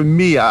 So for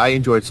me, I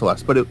enjoyed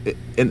Celeste, but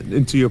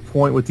and to your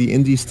point with the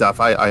indie stuff,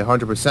 I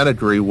 100%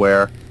 agree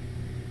where...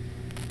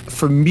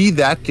 For me,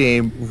 that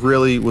game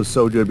really was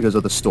so good because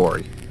of the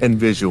story and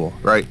visual,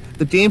 right?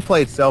 The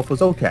gameplay itself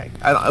was okay.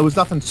 It was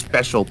nothing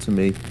special to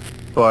me.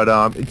 But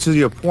to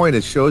your point,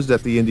 it shows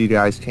that the indie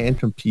guys can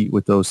compete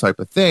with those type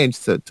of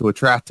things to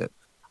attract it.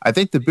 I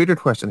think the bigger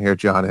question here,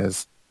 John,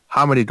 is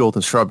how many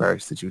golden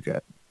strawberries did you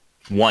get?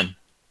 1.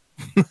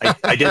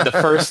 I did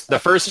the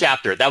first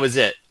chapter. That was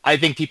it. I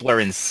think people are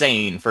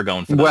insane for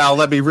going for that. Well,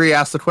 let me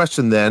re-ask the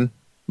question then.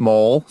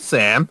 Mole,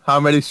 Sam,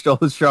 how many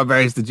golden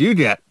strawberries did you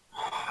get?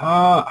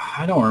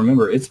 I don't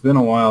remember. It's been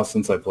a while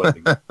since I played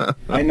the game.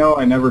 I know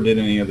I never did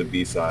any of the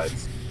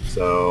B-sides.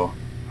 So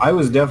I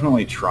was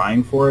definitely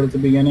trying for it at the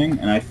beginning,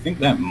 and I think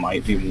that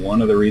might be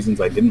one of the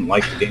reasons I didn't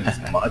like the game as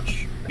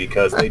much,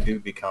 because they do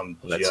become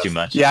that's too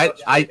much. Yeah,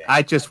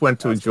 I just went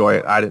to enjoy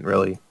it. I didn't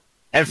really...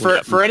 And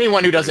for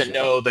anyone who doesn't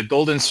know, the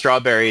golden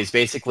strawberries,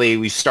 basically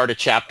we start a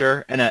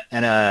chapter, and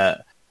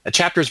a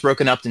chapter is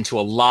broken up into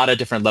a lot of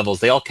different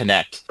levels. They all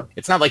connect.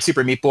 It's not like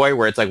Super Meat Boy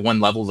where it's like one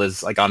level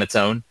is like on its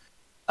own.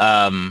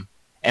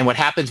 And what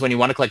happens when you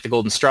want to collect the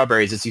golden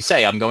strawberries is you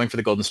say, I'm going for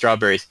the golden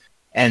strawberries.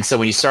 And so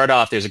when you start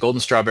off, there's a golden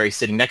strawberry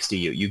sitting next to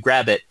you. You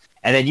grab it,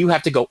 and then you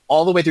have to go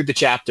all the way through the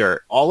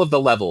chapter, all of the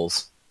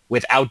levels,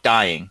 without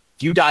dying.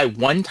 If you die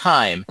one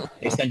time,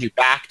 they send you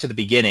back to the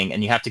beginning,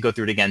 and you have to go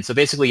through it again. So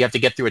basically, you have to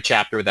get through a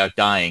chapter without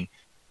dying.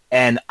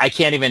 And I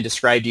can't even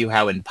describe to you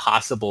how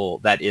impossible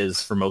that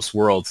is for most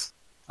worlds.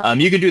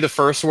 You can do the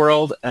first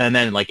world, and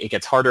then like it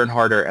gets harder and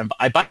harder. And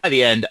by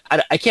the end,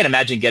 I can't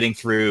imagine getting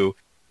through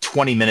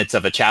 20 minutes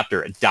of a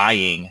chapter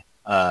dying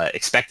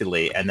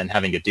expectedly and then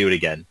having to do it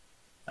again.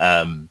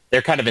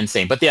 They're kind of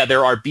insane. But yeah,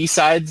 there are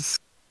B-sides,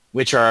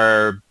 which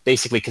are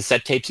basically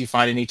cassette tapes you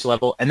find in each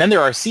level. And then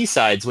there are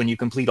C-sides when you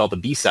complete all the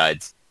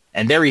B-sides.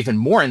 And they're even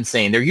more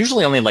insane. They're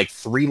usually only like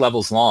 3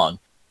 levels long,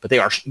 but they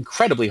are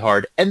incredibly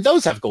hard. And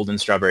those have golden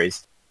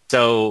strawberries.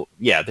 So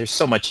yeah, there's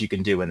so much you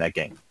can do in that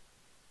game.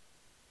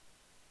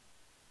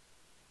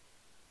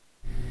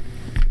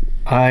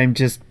 I'm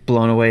just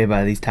blown away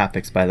by these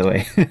topics, by the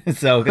way.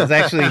 So, because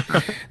actually,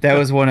 that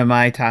was one of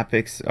my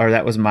topics, or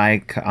that was my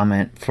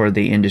comment for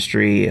the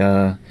industry,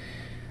 the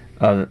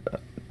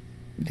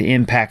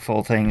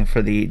impactful thing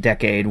for the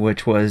decade,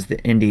 which was the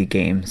indie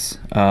games,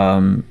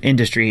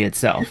 industry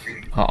itself,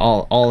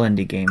 all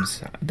indie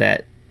games,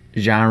 that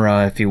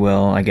genre, if you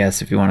will, I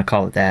guess, if you want to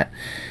call it that.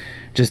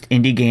 Just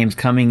indie games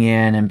coming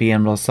in and being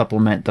able to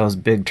supplement those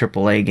big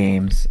AAA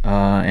games,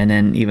 and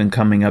then even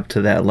coming up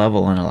to that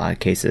level in a lot of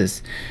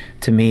cases,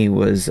 to me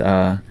was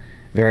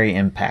very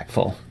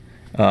impactful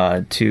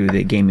to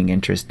the gaming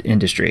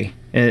industry.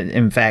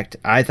 In fact,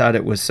 I thought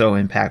it was so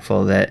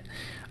impactful that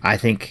I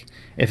think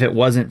if it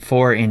wasn't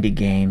for indie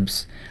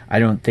games, I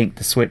don't think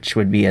the Switch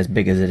would be as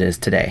big as it is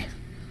today.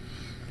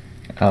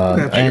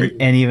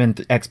 And even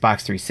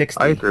Xbox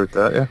 360. I agree with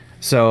that, yeah.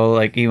 So,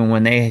 like, even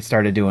when they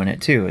started doing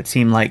it too, it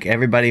seemed like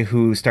everybody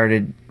who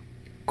started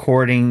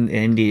courting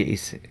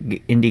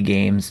indie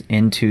games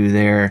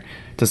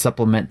to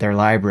supplement their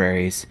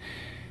libraries,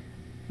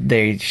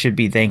 they should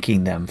be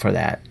thanking them for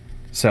that.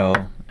 So,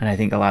 and I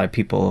think a lot of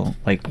people,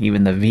 like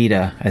even the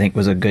Vita, I think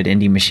was a good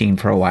indie machine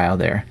for a while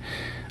there.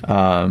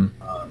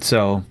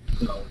 So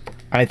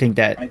I think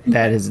that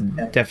is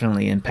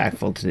definitely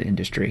impactful to the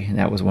industry, and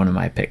that was one of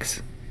my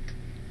picks.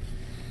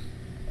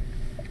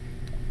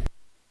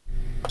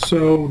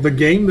 So the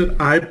game that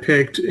I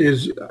picked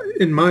is,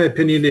 in my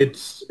opinion,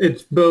 it's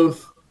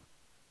both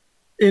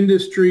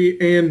industry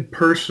and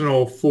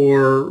personal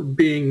for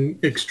being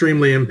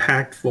extremely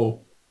impactful.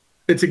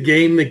 It's a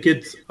game that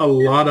gets a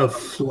lot of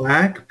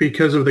flack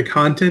because of the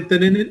content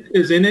that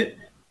is in it,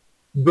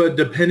 but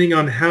depending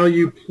on how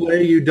you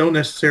play, you don't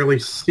necessarily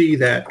see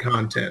that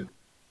content.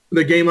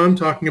 The game I'm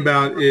talking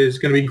about is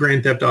going to be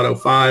Grand Theft Auto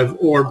 5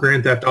 or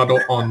Grand Theft Auto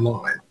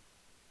Online.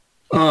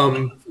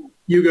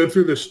 You go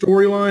through the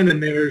storyline,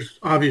 and there's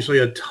obviously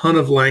a ton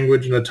of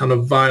language and a ton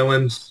of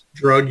violence,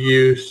 drug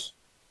use,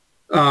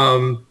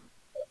 a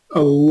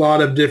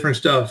lot of different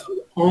stuff.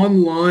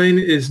 Online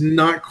is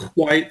not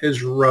quite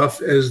as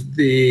rough as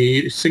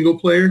the single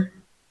player.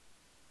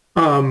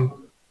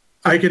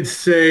 I could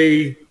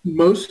say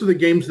most of the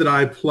games that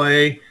I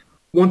play,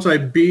 once I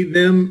beat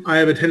them, I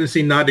have a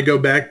tendency not to go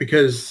back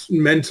because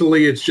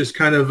mentally it's just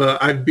kind of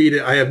I've beat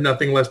it, I have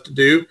nothing left to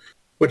do,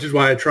 which is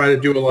why I try to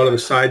do a lot of the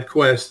side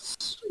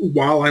quests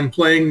while I'm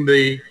playing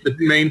the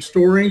main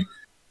story.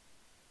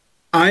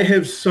 I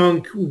have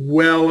sunk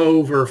well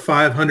over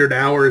 500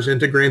 hours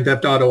into Grand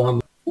Theft Auto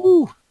Online.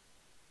 Woo.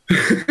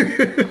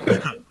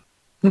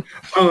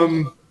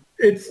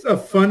 It's a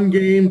fun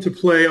game to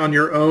play on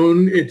your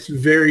own. It's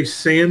very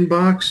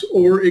sandbox,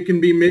 or it can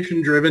be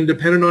mission driven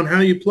depending on how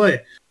you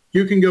play.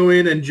 You can go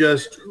in and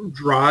just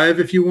drive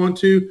if you want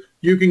to.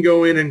 You can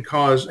go in and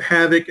cause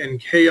havoc and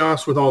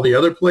chaos with all the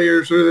other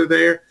players that are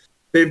there.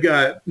 They've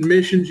got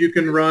missions you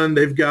can run.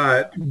 They've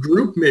got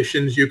group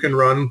missions you can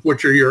run,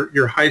 which are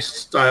your heist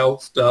style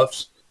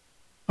stuffs.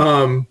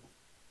 And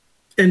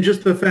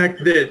just the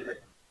fact that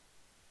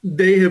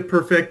they have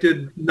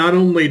perfected not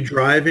only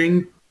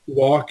driving,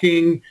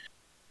 walking,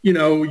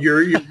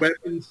 your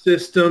weapon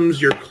systems,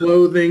 your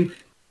clothing,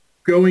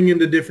 going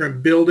into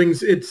different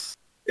buildings.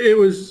 It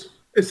was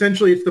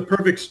essentially, it's the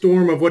perfect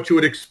storm of what you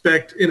would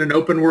expect in an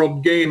open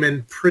world game,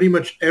 and pretty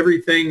much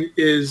everything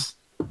is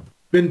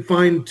been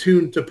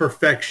fine-tuned to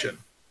perfection.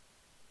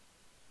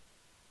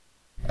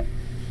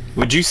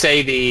 Would you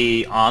say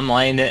the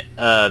online,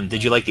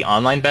 did you like the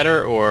online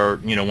better, or,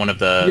 one of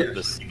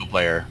the single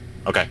player?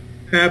 Okay.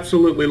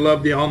 Absolutely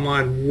love the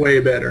online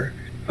way better.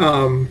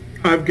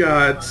 I've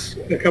got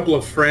a couple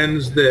of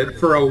friends that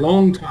for a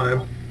long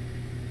time,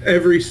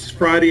 every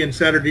Friday and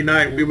Saturday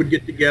night, we would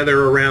get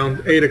together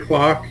around 8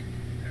 o'clock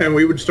and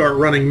we would start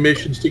running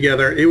missions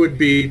together. It would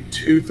be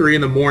 2, 3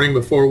 in the morning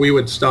before we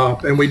would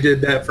stop. And we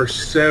did that for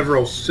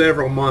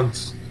several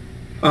months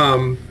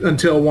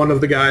until one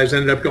of the guys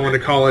ended up going to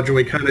college, and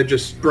we kind of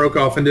just broke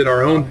off and did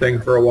our own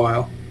thing for a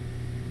while.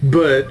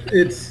 But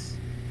it's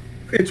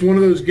one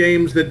of those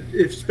games that,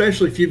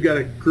 especially if you've got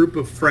a group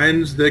of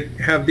friends that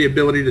have the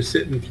ability to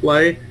sit and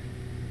play,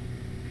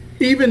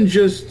 even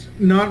just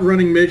not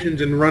running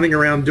missions and running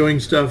around doing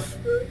stuff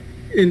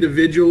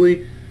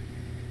individually,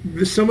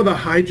 some of the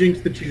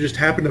hijinks that you just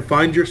happen to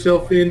find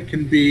yourself in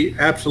can be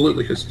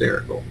absolutely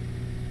hysterical.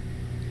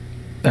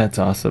 That's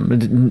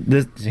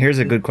awesome. Here's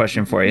a good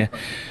question for you.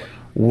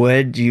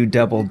 Would you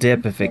double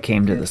dip if it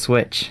came to the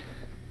Switch?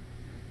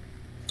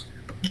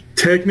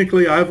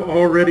 Technically, I've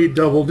already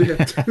double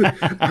dipped.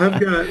 I've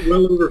got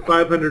well over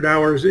 500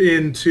 hours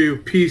into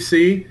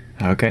PC.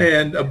 Okay.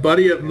 And a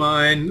buddy of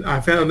mine,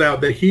 I found out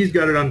that he's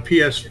got it on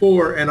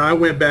PS4, and I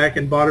went back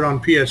and bought it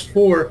on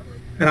PS4,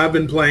 and I've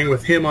been playing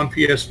with him on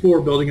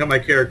PS4, building up my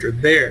character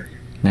there.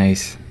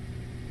 Nice.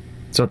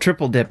 So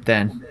triple dip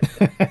then.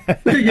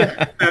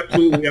 Yeah,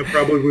 absolutely. I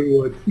probably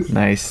would.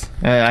 Nice.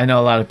 I know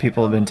a lot of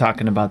people have been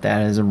talking about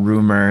that as a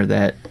rumor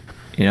that,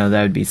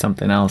 that would be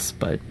something else,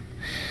 but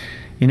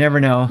you never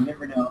know.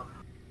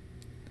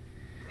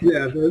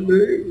 Yeah.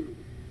 You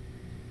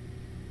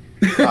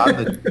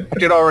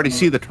can already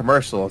see the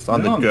commercial. It's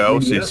on the go,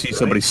 so you see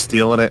somebody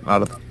stealing it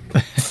out of.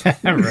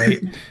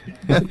 Right.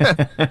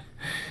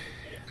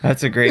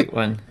 That's a great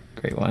one.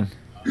 Great one.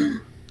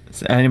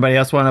 So anybody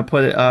else want to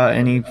put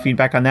any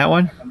feedback on that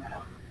one?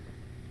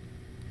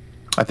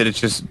 I think it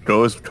just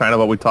goes kind of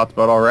what we talked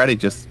about already.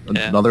 Just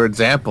another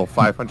example.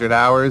 500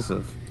 hours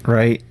of.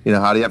 Right.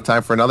 How do you have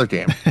time for another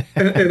game?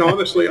 and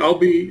honestly, I'll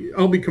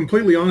be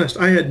completely honest.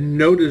 I had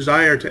no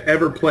desire to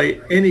ever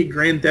play any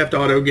Grand Theft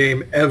Auto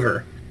game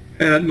ever.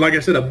 And like I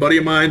said, a buddy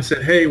of mine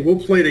said, "Hey, we'll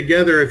play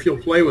together if you'll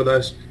play with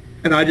us."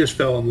 And I just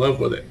fell in love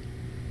with it.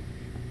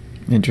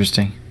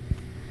 Interesting.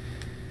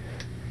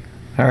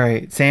 All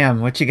right,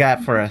 Sam, what you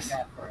got for us?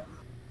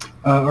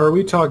 Are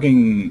we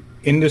talking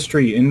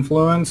industry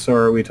influence,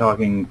 or are we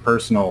talking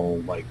personal,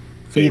 like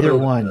Either favorite?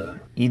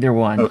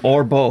 one, Okay.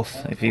 or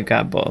both, if you've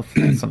got both.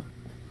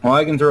 Well,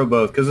 I can throw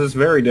both because it's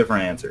very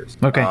different answers.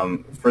 Okay.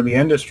 For the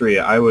industry,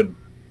 I would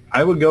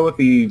go with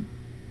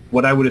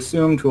what I would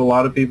assume to a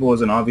lot of people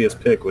is an obvious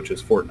pick, which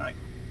is Fortnite.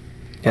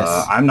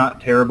 Yes. I'm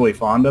not terribly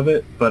fond of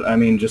it, but I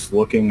mean, just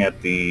looking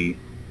at the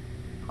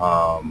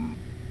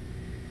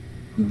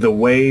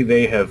way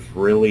they have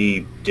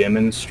really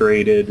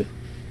demonstrated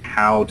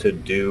how to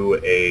do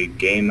a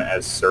game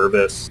as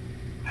service,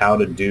 how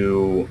to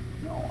do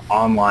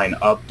online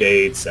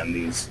updates and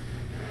these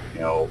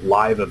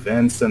live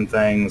events and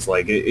things,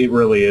 like it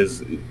really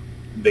is.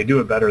 They do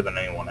it better than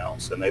anyone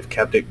else, and they've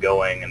kept it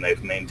going, and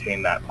they've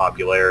maintained that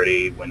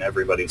popularity when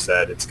everybody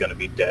said it's going to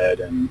be dead,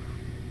 and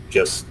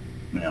just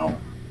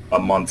a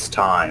month's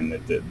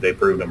time they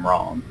proved them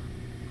wrong.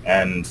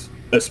 And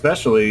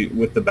especially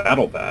with the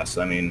battle pass,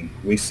 I mean,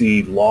 we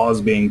see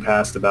laws being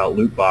passed about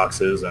loot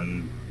boxes,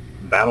 and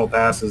battle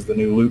pass is the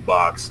new loot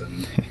box,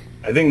 and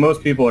I think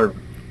most people are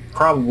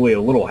probably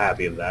a little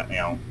happy of that,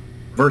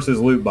 versus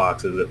loot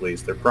boxes. At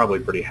least they're probably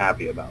pretty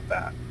happy about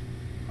that.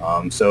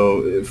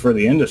 So for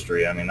the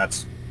industry, I mean,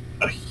 that's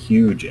a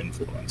huge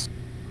influence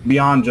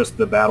beyond just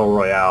the battle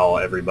royale,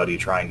 everybody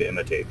trying to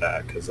imitate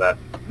that, because that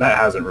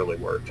hasn't really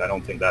worked. I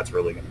don't think that's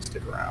really going to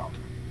stick around.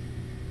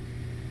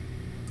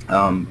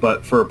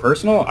 But for a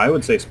personal, I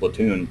would say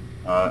Splatoon.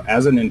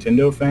 As a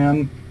Nintendo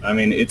fan, I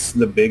mean, it's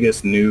the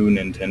biggest new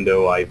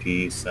Nintendo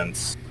IP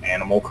since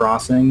Animal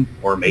Crossing,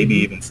 or maybe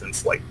even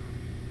since like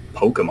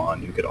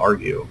Pokemon, you could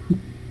argue.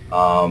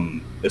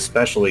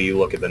 Especially you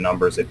look at the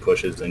numbers it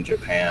pushes in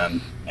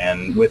Japan,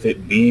 and with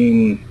it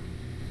being,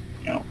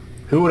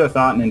 who would have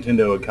thought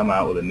Nintendo would come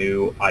out with a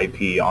new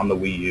IP on the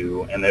Wii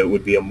U, and that it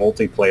would be a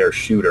multiplayer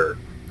shooter,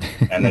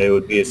 and that it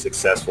would be as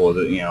successful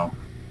as,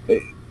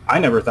 I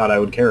never thought I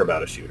would care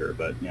about a shooter,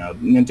 but,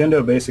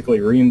 Nintendo basically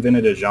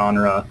reinvented a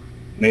genre,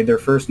 made their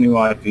first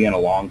new IP in a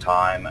long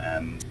time,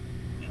 and,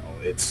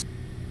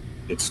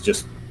 it's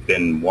just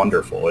been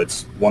wonderful.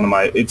 It's one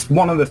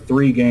of the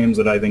 3 games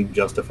that I think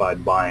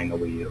justified buying a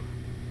Wii U.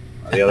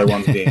 The other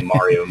ones being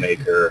Mario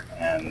Maker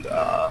and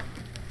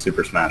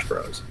Super Smash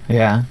Bros.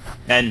 Yeah.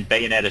 And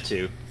Bayonetta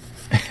 2.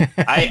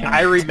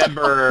 I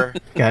remember.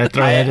 Gotta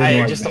throw that in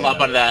there. Just to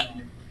lop onto that.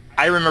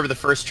 I remember the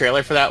first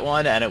trailer for that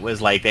one, and it was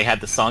like they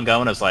had the song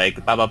going. It was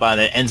like blah blah blah,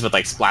 and it ends with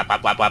like splat blah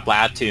blah blah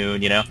blah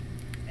tune,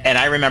 And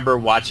I remember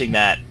watching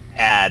that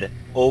ad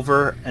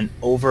over and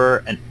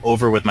over and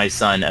over with my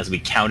son as we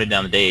counted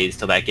down the days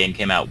till that game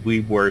came out.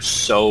 We were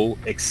so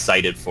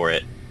excited for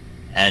it.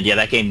 And yeah,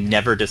 that game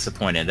never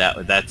disappointed.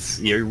 That's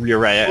you're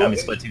right. I mean,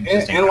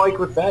 Splatoon. And like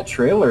with that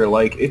trailer,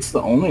 like it's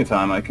the only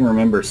time I can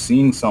remember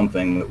seeing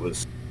something that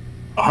was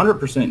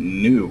 100%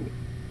 new,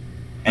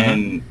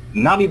 and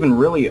not even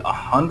really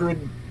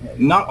 100,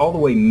 not all the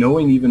way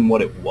knowing even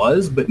what it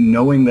was, but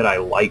knowing that I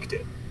liked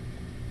it.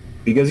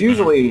 Because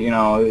usually,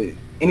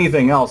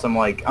 anything else, I'm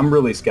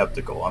really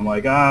skeptical. I'm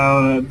like,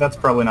 oh, that's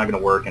probably not going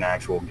to work in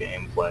actual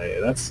gameplay.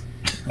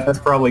 That's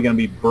probably going to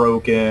be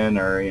broken,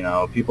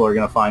 or people are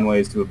going to find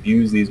ways to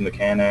abuse these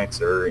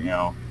mechanics, or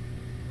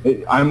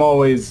I'm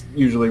always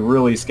usually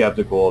really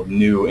skeptical of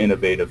new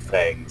innovative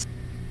things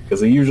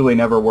because it usually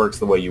never works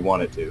the way you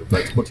want it to.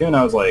 But Splatoon,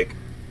 I was like,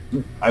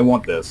 I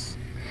want this.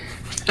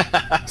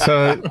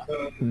 So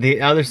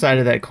the other side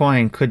of that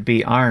coin could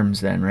be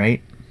ARMS then,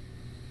 right?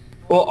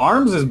 Well,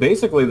 ARMS is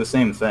basically the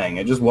same thing.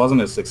 It just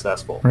wasn't as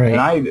successful. Right.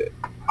 And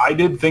I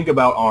did think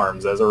about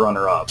ARMS as a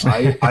runner-up.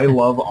 I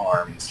love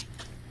ARMS.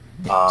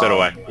 So do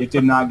I. It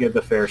did not get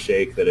the fair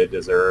shake that it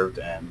deserved,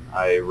 and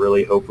I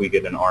really hope we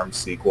get an ARMS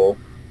sequel.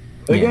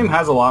 The game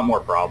has a lot more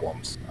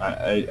problems.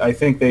 I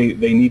think they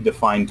need to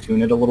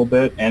fine-tune it a little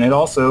bit, and it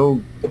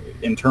also,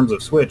 in terms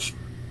of Switch,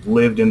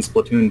 lived in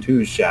Splatoon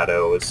 2's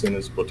shadow as soon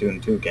as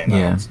Splatoon 2 came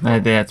out. Yeah,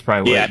 that's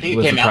probably what I think it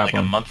was came the out like a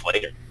problem. month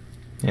later.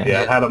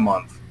 Yeah, it had a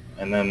month.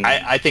 And then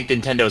I think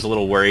Nintendo was a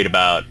little worried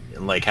about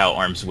like how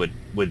ARMS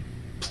would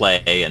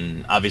play,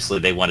 and obviously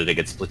they wanted to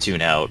get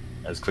Splatoon out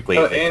as quickly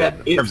as they and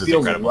could. it ARMS is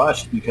feels incredible.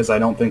 rushed because I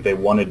don't think they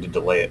wanted to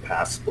delay it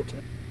past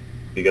Splatoon.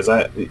 Because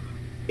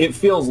it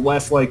feels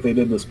less like they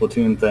did the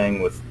Splatoon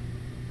thing with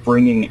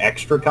bringing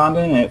extra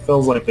content, and it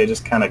feels like they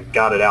just kind of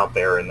got it out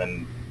there and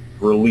then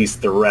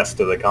released the rest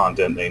of the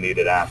content they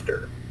needed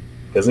after.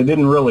 Because it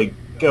didn't really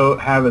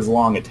have as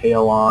long a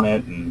tail on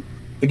it, and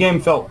the game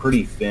felt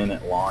pretty thin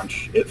at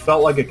launch. It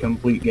felt like a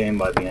complete game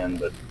by the end,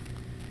 but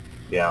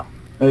yeah.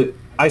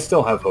 I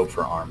still have hope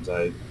for ARMS.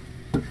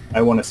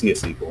 I want to see a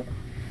sequel.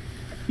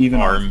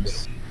 Even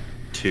ARMS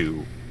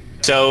 2.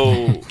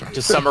 So,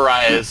 to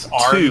summarize,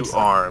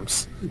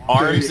 ARMS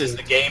is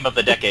the game of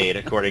the decade,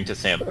 according to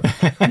Sam.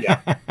 Yeah.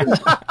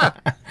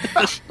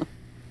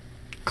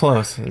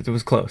 Close. It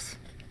was close.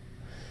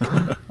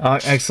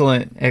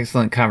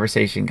 Excellent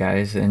conversation,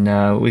 guys,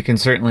 and we can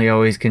certainly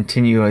always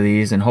continue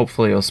these, and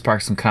hopefully it'll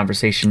spark some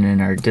conversation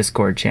in our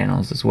Discord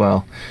channels as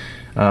well.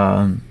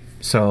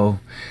 So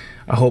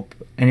I hope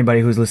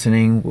anybody who's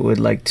listening would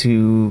like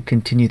to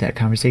continue that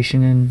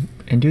conversation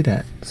do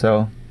that.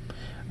 So,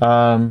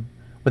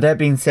 with that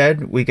being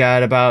said, we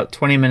got about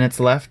 20 minutes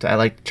left. I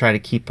like to try to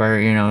keep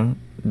our,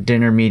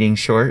 dinner meeting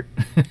short.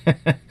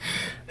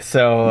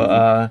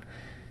 So,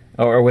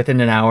 or within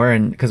an hour,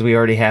 and because we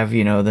already have, the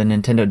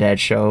Nintendo Dad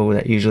show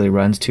that usually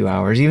runs 2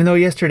 hours, even though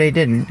yesterday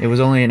didn't. It was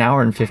only an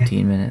hour and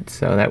 15 minutes,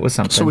 so that was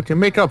something. So we can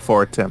make up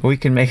for it, Tim. We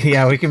can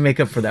make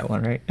up for that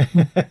one, right?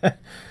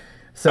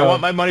 So I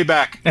want my money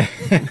back.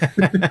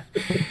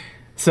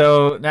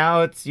 So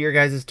now it's your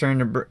guys'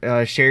 turn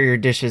to share your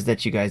dishes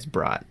that you guys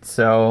brought.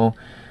 So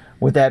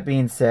with that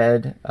being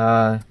said,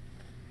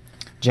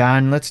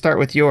 John, let's start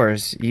with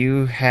yours.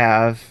 You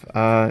have,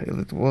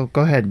 well,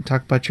 go ahead and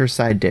talk about your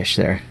side dish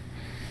there.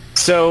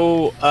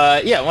 So,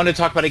 I wanted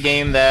to talk about a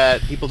game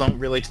that people don't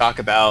really talk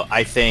about.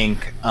 I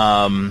think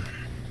coming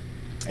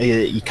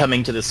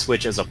to the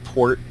Switch as a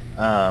port,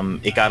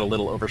 it got a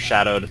little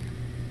overshadowed.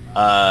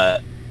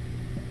 I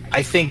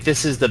think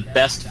this is the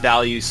best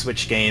value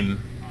Switch game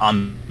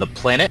on the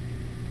planet.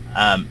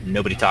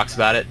 Nobody talks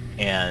about it,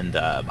 and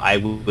I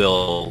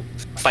will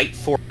fight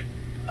for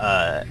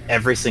it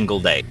every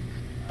single day.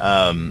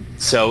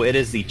 So it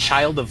is the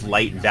Child of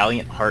Light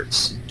Valiant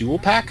Hearts Dual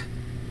Pack.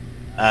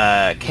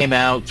 Came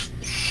out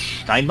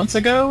 9 months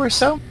ago or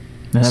so.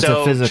 And that's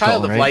a physical,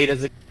 Child of right? Light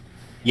is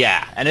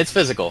and it's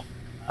physical.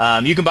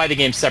 You can buy the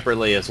game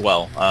separately as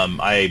well.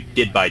 I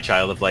did buy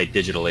Child of Light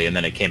digitally, and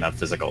then it came out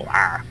physical.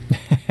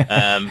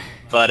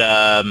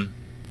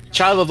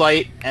 Child of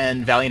Light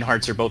and Valiant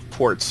Hearts are both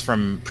ports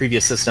from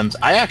previous systems.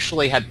 I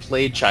actually had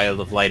played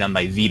Child of Light on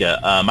my Vita.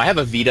 I have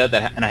a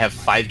Vita and I have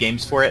 5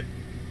 games for it.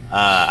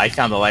 I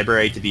found the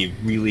library to be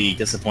really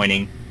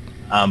disappointing,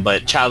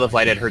 but Child of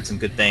Light had heard some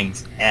good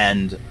things,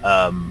 and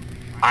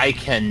I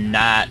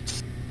cannot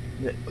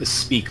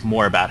speak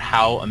more about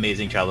how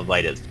amazing Child of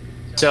Light is.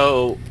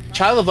 So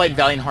Child of Light and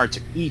Valiant Hearts,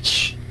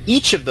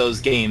 each of those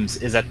games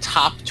is a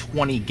top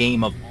 20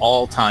 game of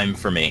all time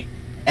for me.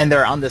 And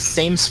they're on the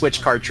same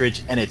Switch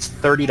cartridge, and it's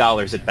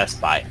 $30 at Best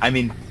Buy. I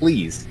mean,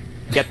 please,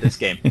 get this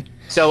game.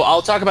 So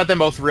I'll talk about them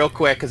both real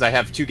quick, because I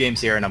have 2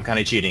 games here, and I'm kind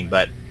of cheating.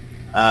 But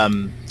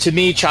to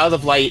me, Child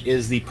of Light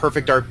is the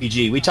perfect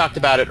RPG. We talked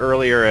about it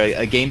earlier.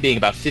 A game being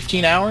about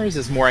 15 hours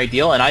is more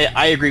ideal, and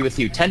I agree with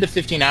you. 10 to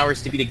 15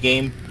 hours to beat a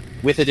game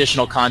with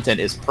additional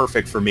content is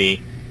perfect for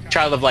me.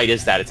 Child of Light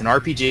is that. It's an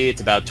RPG.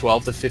 It's about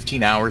 12 to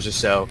 15 hours or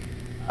so.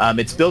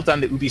 It's built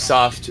on the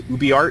Ubisoft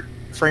UbiArt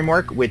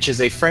framework, which is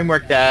a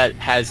framework that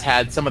has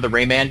had some of the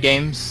Rayman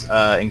games,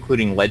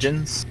 including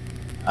Legends,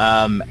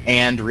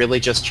 and really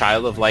just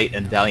Child of Light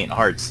and Valiant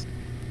Hearts.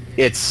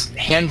 It's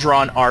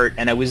hand-drawn art,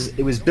 and it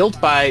was built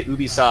by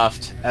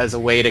Ubisoft as a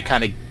way to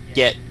kind of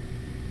get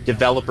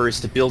developers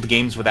to build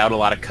games without a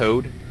lot of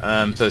code.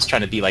 So it's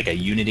trying to be like a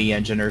Unity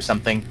engine or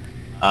something.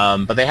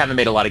 But they haven't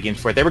made a lot of games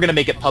for it. They were going to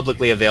make it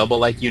publicly available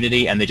like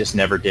Unity, and they just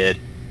never did.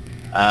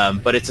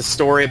 But it's a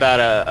story about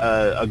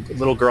a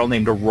little girl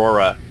named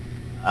Aurora,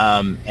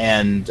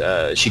 and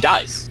she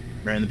dies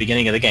right in the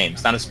beginning of the game.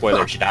 It's not a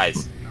spoiler. She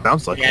dies.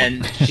 Sounds like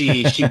and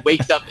she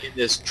wakes up in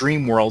this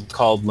dream world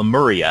called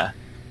Lemuria.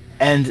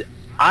 And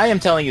I am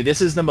telling you,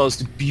 this is the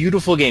most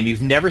beautiful game.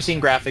 You've never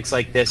seen graphics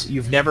like this.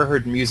 You've never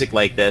heard music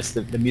like this.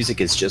 The music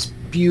is just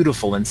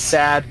beautiful and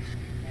sad,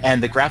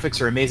 and the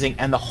graphics are amazing.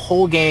 And the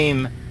whole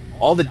game,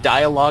 all the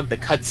dialogue, the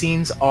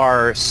cutscenes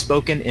are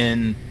spoken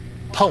in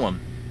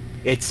poem.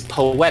 It's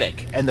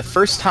poetic. And the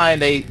first time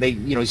they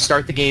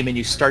start the game and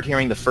you start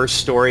hearing the first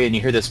story and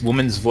you hear this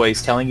woman's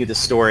voice telling you the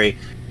story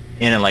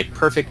in a like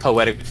perfect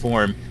poetic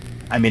form,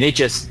 I mean, it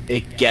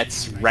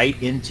gets right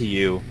into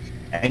you.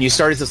 And you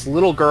start as this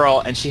little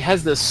girl, and she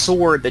has this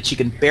sword that she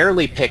can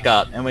barely pick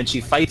up. And when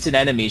she fights an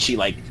enemy, she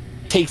like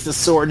takes the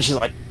sword and she's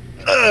like,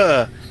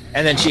 ugh!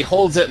 And then she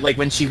holds it, like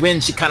when she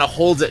wins, she kind of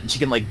holds it and she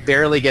can like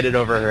barely get it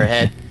over her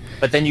head.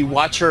 But then you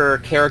watch her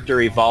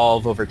character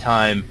evolve over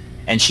time,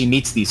 and she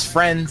meets these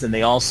friends, and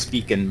they all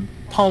speak in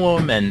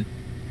poem, and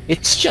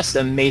it's just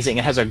amazing.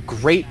 It has a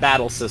great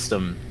battle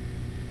system.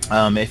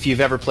 If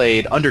you've ever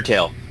played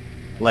Undertale,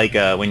 like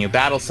when you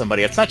battle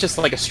somebody, it's not just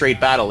like a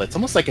straight battle, it's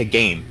almost like a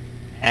game.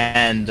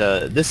 And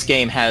this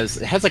game has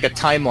like a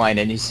timeline,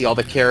 and you see all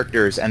the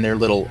characters and their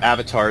little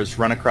avatars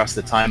run across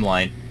the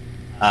timeline.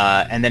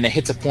 And then it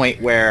hits a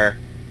point where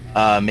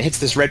it hits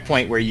this red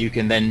point where you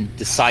can then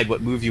decide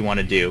what move you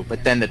want to do.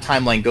 But then the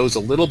timeline goes a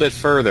little bit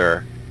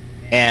further,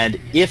 and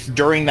if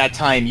during that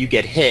time you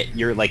get hit,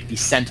 you're like be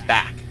sent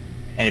back.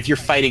 And if you're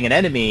fighting an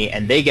enemy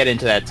and they get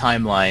into that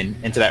timeline,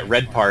 into that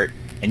red part,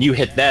 and you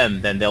hit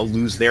them, then they'll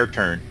lose their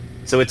turn.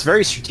 So it's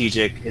very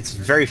strategic. It's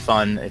very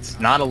fun. It's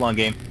not a long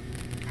game.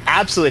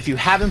 Absolutely, if you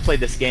haven't played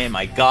this game,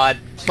 my God,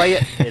 play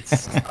it.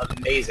 It's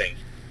amazing.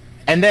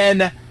 And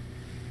then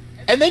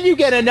you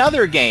get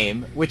another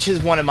game, which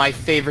is one of my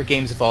favorite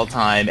games of all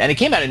time, and it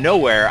came out of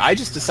nowhere. I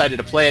just decided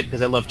to play it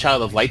because I love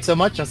Child of Light so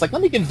much. And I was like,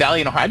 let me get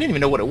Valiant Hearts. I didn't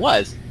even know what it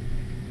was.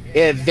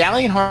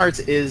 Valiant Hearts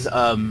is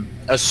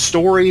a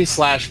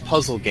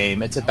story/puzzle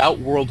game. It's about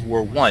World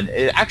War I.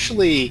 It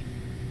actually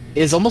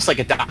is almost like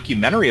a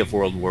documentary of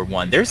World War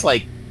I. There's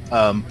like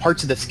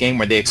parts of this game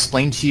where they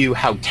explain to you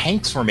how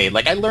tanks were made.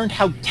 Like, I learned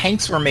how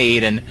tanks were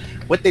made and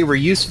what they were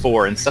used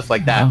for and stuff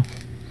like that. Wow.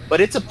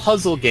 But it's a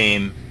puzzle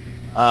game,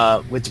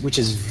 which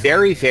is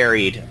very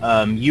varied.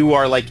 You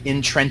are like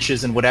in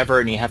trenches and whatever,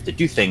 and you have to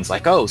do things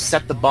like,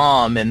 set the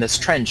bomb in this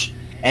trench,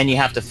 and you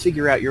have to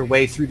figure out your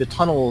way through the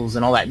tunnels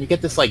and all that. And you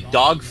get this like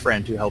dog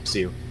friend who helps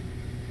you.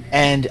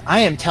 And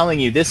I am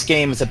telling you, this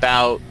game is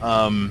about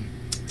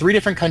 3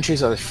 different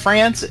countries: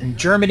 France and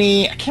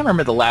Germany. I can't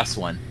remember the last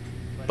one,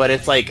 but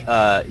it's like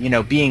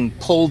being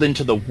pulled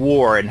into the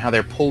war and how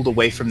they're pulled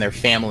away from their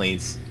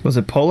families. Was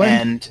it Poland?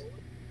 And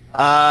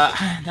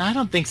no, I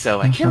don't think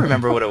so. I can't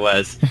remember what it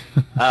was.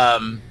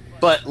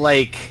 But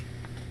like,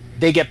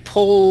 they get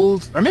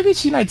pulled, or maybe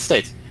it's the United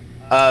States.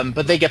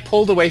 But they get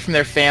pulled away from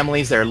their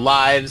families, their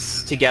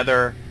lives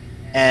together.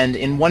 And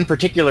in one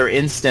particular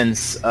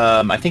instance,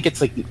 I think it's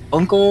like the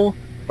uncle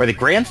or the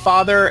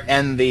grandfather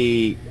and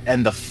the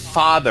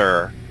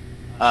father,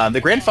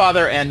 the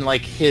grandfather and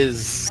like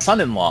his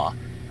son-in-law.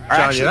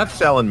 John, you're not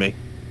selling me.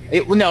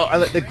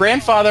 The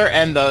grandfather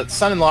and the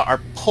son-in-law are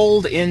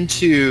pulled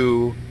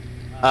into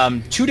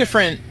 2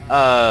 different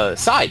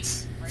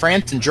sides,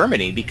 France and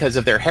Germany, because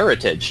of their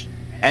heritage,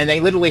 and they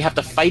literally have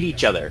to fight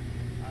each other.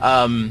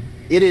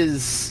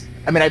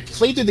 I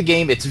played through the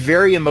game. It's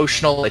very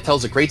emotional. It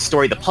tells a great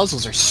story. The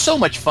puzzles are so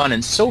much fun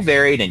and so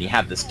varied, and you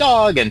have this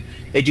dog, and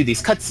they do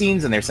these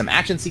cutscenes, and there's some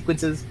action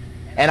sequences.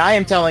 And I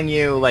am telling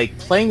you, like,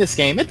 playing this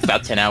game, it's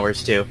about 10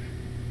 hours too.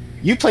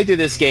 You play through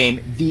this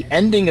game, the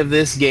ending of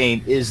this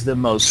game is the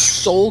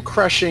most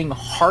soul-crushing,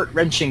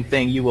 heart-wrenching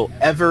thing you will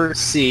ever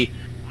see.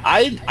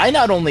 I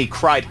not only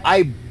cried,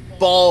 I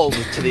bawled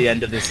to the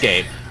end of this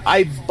game.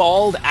 I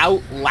bawled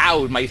out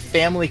loud. My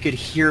family could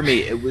hear me.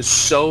 It was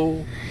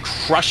so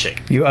crushing.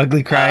 You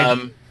ugly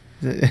cried?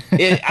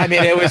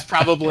 It was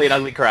probably an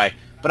ugly cry.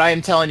 But I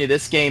am telling you,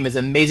 this game is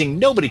amazing.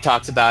 Nobody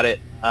talks about it.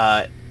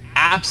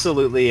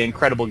 Absolutely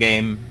incredible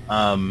game.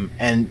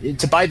 And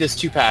to buy this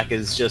 2-pack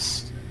is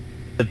just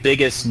the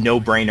biggest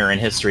no-brainer in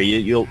history.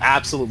 You'll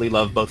absolutely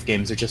love both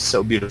games. They're just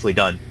so beautifully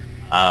done.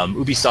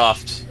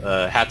 Ubisoft,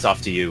 hats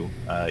off to you.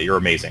 You're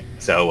amazing.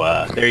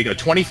 So there you go.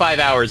 25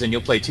 hours and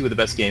you'll play 2 of the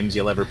best games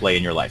you'll ever play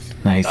in your life.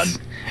 Nice. Done.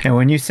 And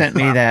when you sent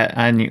me that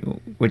on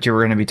what you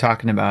were going to be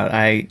talking about,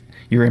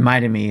 you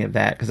reminded me of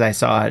that because I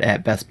saw it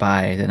at Best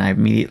Buy and I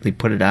immediately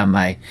put it on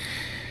my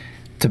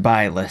to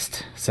buy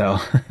list. So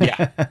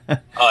yeah.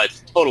 Oh,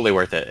 it's totally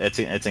worth it.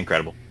 It's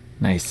incredible.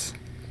 Nice.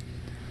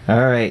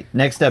 All right.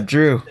 Next up,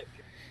 Drew.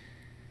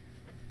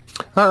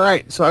 All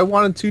right, so I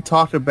wanted to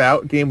talk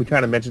about a game we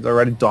kind of mentioned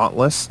already,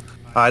 Dauntless.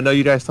 I know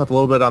you guys talked a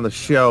little bit on the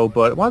show,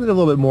 but I wanted a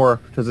little bit more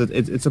because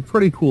it's a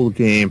pretty cool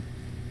game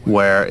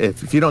where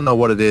if you don't know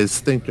what it is,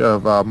 think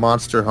of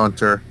Monster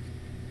Hunter,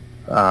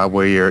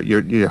 where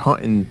you're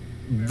hunting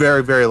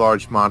very, very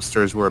large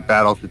monsters where a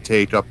battle could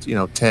take up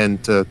to 10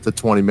 to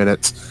 20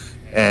 minutes,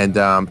 and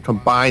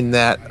combine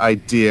that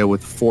idea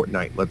with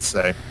Fortnite, let's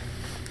say,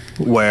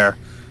 where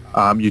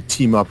you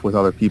team up with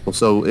other people.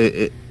 So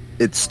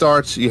it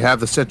starts, you have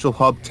the central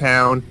hub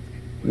town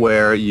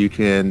where you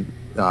can,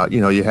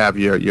 you have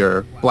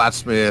your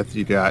blacksmith,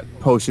 you got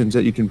potions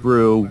that you can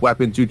brew,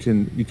 weapons you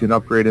can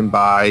upgrade and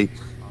buy,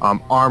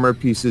 armor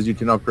pieces you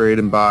can upgrade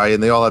and buy,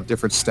 and they all have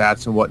different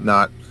stats and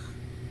whatnot.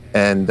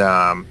 And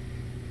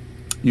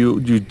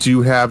you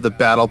do have the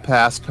battle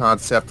pass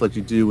concept like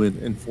you do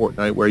in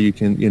Fortnite, where you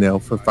can,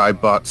 for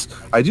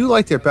 $5. I do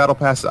like their battle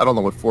pass. I don't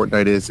know what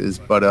Fortnite is,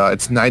 but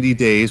it's 90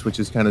 days, which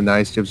is kind of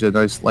nice. Gives you a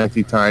nice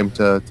lengthy time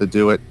to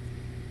do it.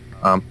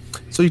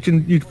 So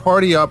you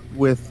party up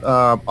with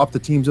up to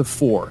teams of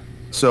 4.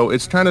 So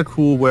it's kind of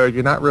cool where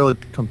you're not really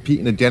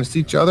competing against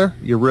each other.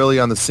 You're really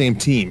on the same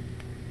team,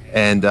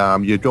 and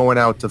you're going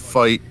out to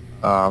fight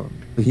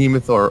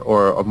behemoth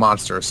or a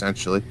monster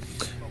essentially.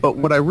 But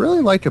what I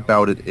really like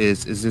about it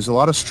is there's a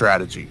lot of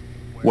strategy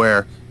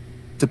where,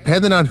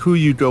 depending on who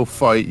you go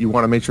fight, you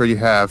want to make sure you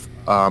have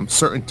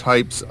certain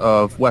types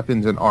of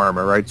weapons and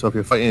armor, right? So if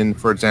you're fighting,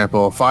 for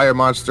example, a fire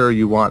monster,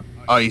 you want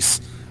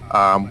ice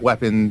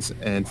weapons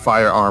and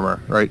fire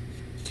armor, right?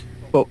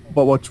 But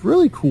what's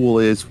really cool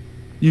is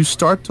you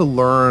start to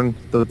learn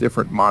the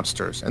different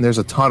monsters, and there's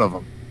a ton of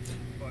them.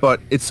 But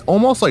it's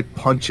almost like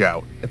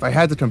Punch-Out, if I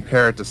had to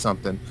compare it to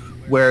something,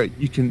 where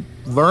you can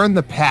learn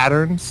the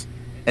patterns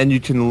and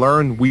you can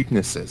learn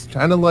weaknesses.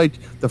 Kind of like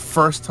the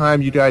first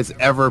time you guys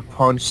ever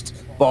punched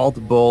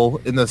Bald Bull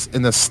in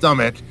the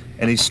stomach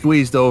and he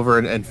squeezed over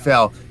and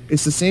fell.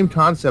 It's the same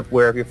concept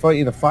where if you're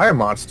fighting a fire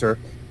monster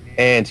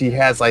and he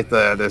has like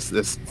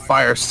this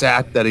fire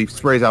sack that he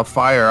sprays out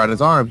fire on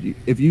his arm,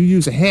 if you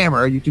use a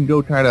hammer, you can go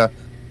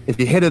if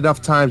you hit it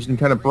enough times, you can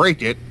kind of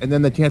break it, and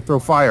then they can't throw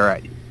fire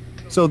at you.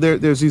 So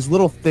there's these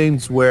little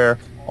things where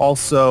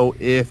also,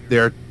 if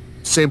they're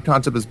same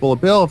concept as Bullet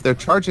Bill, if they're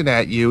charging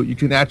at you, you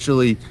can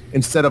actually,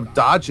 instead of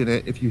dodging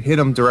it, if you hit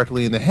them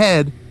directly in the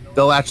head,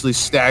 they'll actually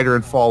stagger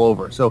and fall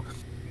over. So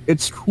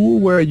it's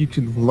cool where you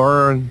can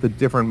learn the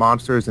different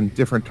monsters and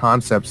different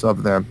concepts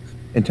of them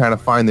and kind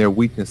of find their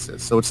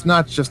weaknesses. So it's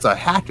not just a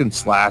hack and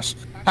slash.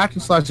 Hack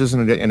and slash isn't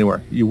going to get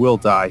anywhere. You will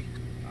die.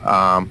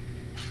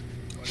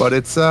 But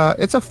it's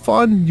a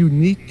fun,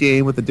 unique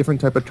game with a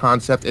different type of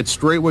concept. It's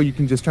straight where you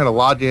can just kind of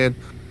log in,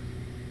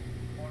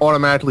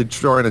 automatically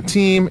join a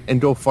team, and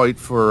go fight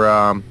for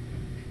a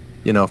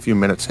few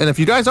minutes. And if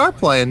you guys are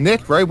playing,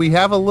 Nick, right, we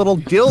have a little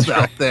guild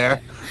out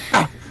there.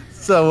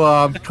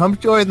 So come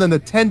join the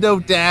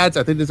Nintendo Dads,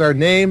 I think is our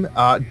name,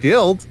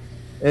 guild,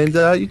 and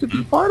you can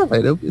be part of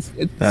it.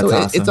 That's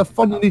awesome. It's a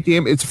fun, unique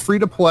game. It's free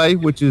to play,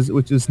 which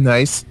is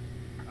nice.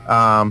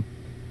 I'm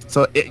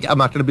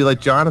not going to be like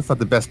John. It's not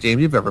the best game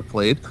you've ever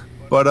played,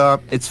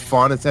 but it's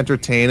fun, it's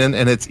entertaining,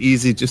 and it's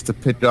easy just to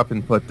pick up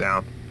and put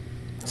down.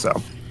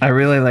 So I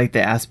really like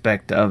the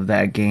aspect of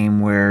that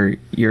game where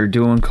you're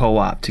doing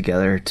co-op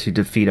together to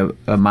defeat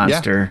a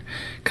monster. Yeah.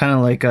 Kind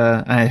of like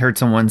I heard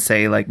someone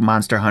say like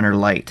Monster Hunter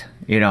Lite,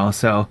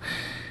 so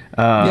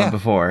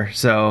before.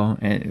 So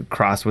and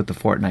crossed with the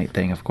Fortnite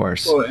thing, of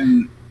course. Well,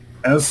 and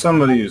as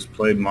somebody who's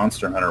played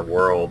Monster Hunter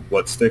World,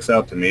 what sticks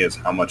out to me is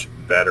how much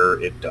better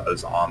it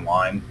does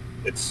online.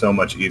 It's so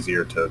much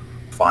easier to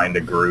find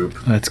a group.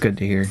 That's good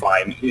to hear.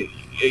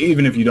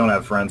 Even if you don't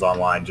have friends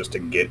online, just to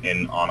get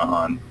in on a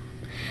hunt.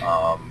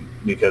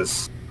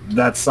 Because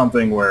that's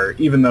something where,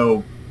 even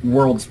though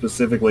World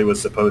specifically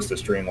was supposed to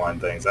streamline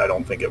things, I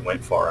don't think it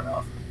went far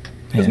enough.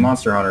 Because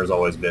Monster Hunter has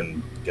always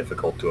been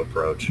difficult to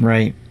approach.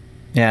 Right.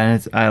 Yeah,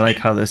 and I like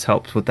how this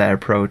helps with that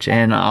approach.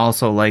 And I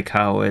also like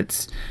how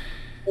it's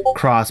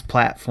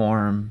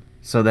cross-platform,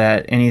 so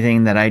that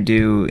anything that I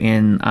do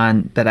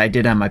that I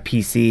did on my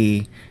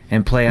PC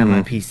and play on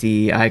my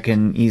PC, I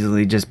can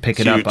easily just pick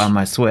it up on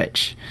my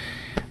Switch.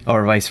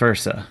 Or vice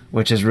versa,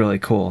 which is really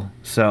cool.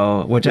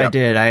 So, I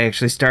did. I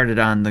actually started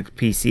on the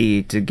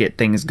PC to get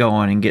things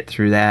going and get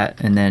through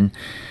that. And then,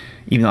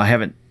 even though I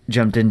haven't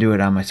jumped into it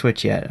on my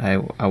Switch yet,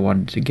 I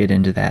wanted to get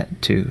into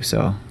that too.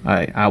 So,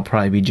 I'll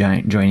probably be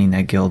joining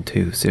that guild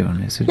too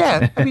soon.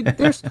 Yeah, I mean,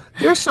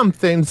 there's some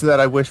things that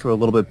I wish were a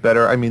little bit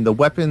better. I mean, the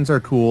weapons are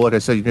cool. Like I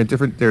said,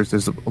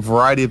 there's a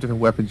variety of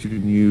different weapons you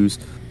can use,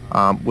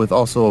 with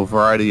also a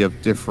variety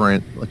of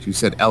different, like you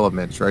said,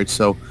 elements, right?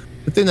 So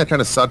the thing that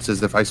kind of sucks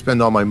is if I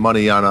spend all my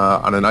money on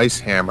an ice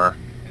hammer,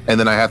 and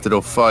then I have to go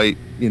fight,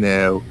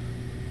 an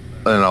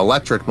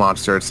electric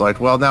monster. It's like,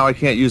 well, now I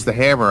can't use the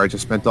hammer I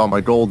just spent all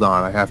my gold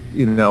on. I have,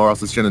 or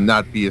else it's going to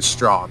not be as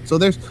strong. So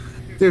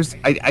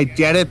I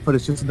get it, but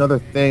it's just another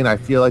thing. I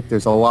feel like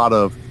there's a lot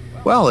of,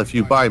 well, if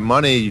you buy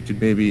money, you could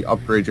maybe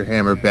upgrade your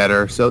hammer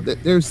better. So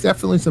there's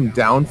definitely some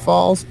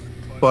downfalls.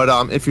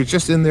 But if you're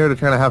just in there to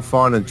kind of have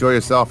fun, enjoy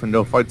yourself, and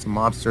go fight some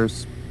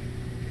monsters,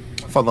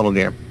 fun little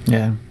game.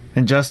 Yeah.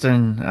 And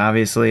Justin,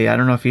 obviously, I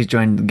don't know if he's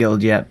joined the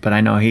guild yet, but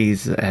I know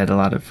he's had a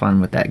lot of fun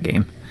with that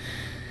game.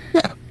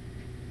 Yeah.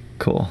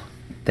 Cool.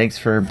 Thanks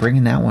for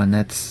bringing that one.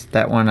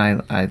 That one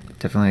I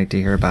definitely like to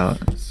hear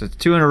about. So it's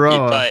 2 in a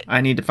row.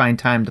 I need to find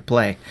time to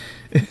play.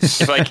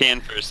 If I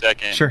can for a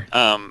second. Sure.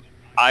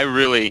 I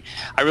really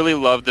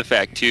love the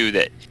fact, too,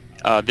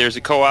 that there's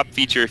a co-op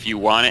feature if you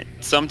want it.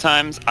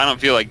 Sometimes I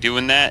don't feel like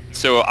doing that,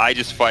 so I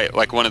just fight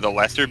like one of the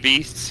lesser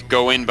beasts,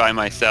 go in by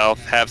myself,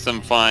 have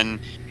some fun,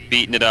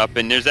 beating it up.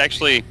 And there's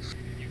actually,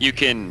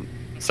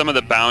 some of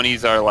the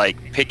bounties are like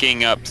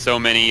picking up so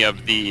many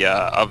of the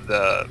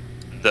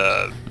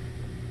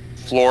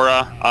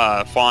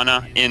flora,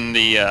 fauna in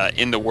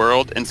the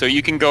world, and so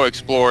you can go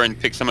explore and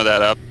pick some of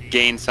that up,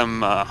 gain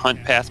some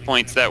hunt pass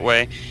points that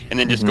way, and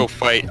then just go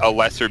fight a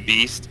lesser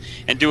beast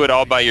and do it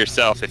all by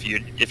yourself if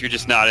you're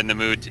just not in the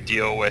mood to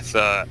deal with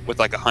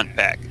like a hunt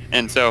pack.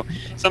 And so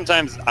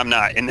sometimes I'm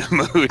not in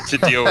the mood to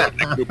deal with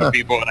a group of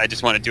people and I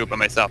just want to do it by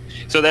myself.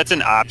 So that's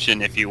an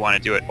option if you want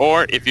to do it.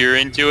 Or if you're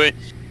into it,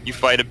 you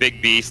fight a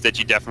big beast that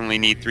you definitely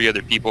need 3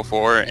 other people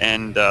for,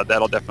 and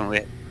that'll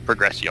definitely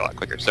progress you a lot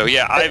quicker. So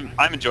yeah,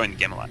 I'm enjoying the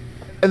game a lot.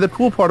 And the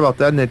cool part about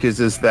that, Nick,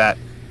 is that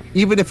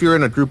even if you're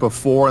in a group of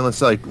 4 and let's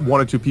say like 1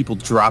 or 2 people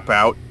drop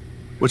out,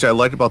 which I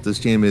like about this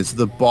game is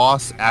the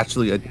boss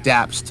actually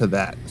adapts to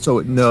that, so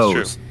it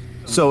knows.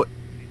 So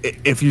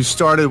if you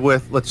started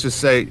with, let's just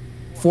say,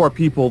 4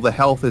 people, the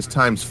health is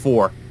times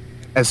 4.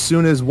 As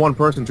soon as one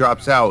person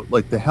drops out,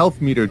 like the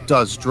health meter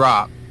does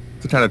drop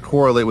to kind of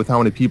correlate with how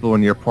many people are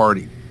in your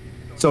party.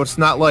 So it's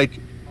not like,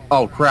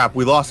 oh crap,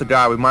 we lost a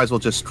guy, we might as well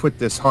just quit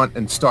this hunt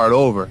and start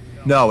over.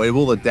 No, it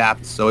will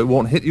adapt, so it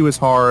won't hit you as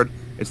hard.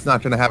 It's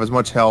not going to have as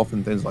much health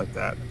and things like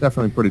that.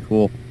 Definitely pretty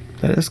cool.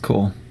 That is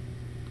cool.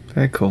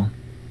 Very cool.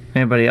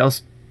 Anybody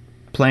else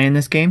playing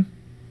this game?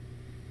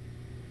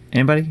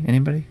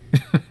 Anybody?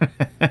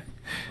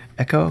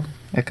 Echo?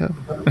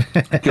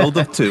 Guild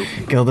of 2.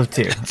 Guild of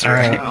 2. All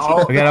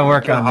right. We got to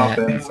work on that.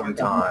 In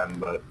sometime,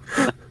 but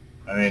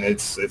I mean,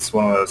 it's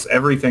one of those.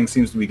 Everything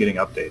seems to be getting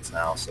updates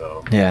now,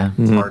 so yeah,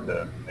 it's hard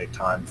to make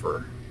time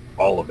for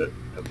all of it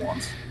at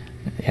once.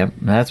 Yep,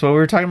 that's what we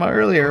were talking about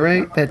earlier,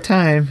 right? That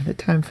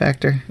time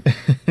factor.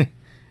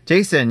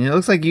 Jason, it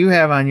looks like you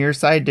have on your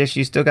side dish,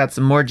 you still got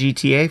some more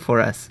GTA for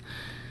us.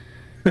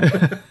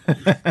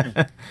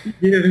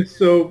 Yeah,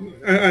 so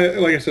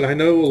like I said, I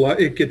know a lot.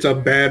 It gets a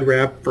bad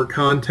rap for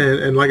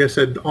content, and like I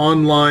said,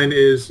 online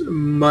is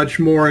much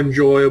more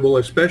enjoyable,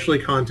 especially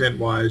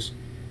content-wise.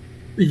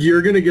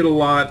 You're going to get a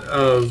lot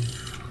of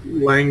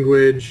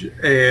language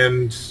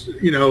and,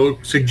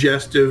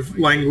 suggestive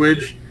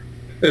language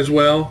as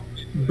well.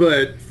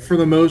 But for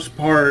the most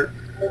part,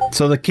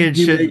 so the kids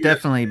should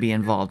definitely be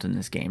involved in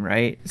this game,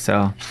 right?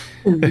 So,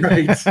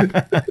 right.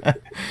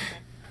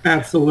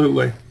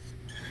 Absolutely.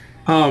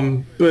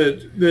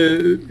 But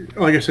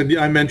like I said,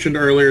 I mentioned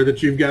earlier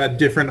that you've got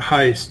different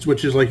heists,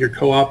 which is like your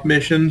co-op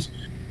missions.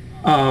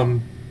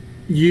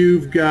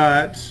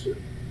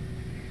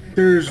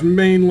 There's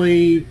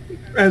mainly,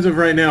 as of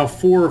right now,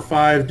 4 or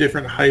 5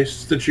 different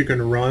heists that you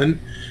can run.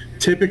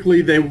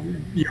 Typically,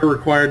 you're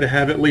required to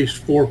have at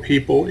least 4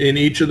 people in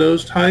each of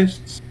those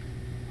heists.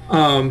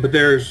 But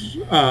there's,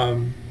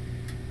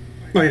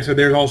 like I said,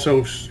 there's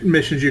also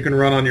missions you can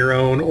run on your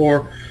own,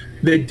 or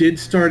they did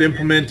start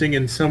implementing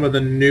in some of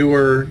the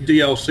newer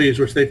DLCs,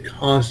 which they've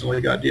constantly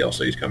got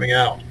DLCs coming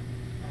out,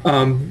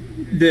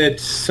 that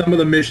some of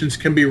the missions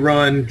can be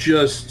run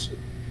just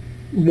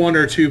 1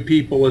 or 2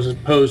 people as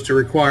opposed to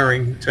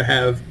requiring to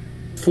have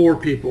 4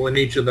 people in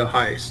each of the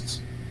heists.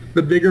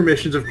 The bigger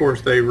missions, of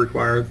course, they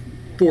require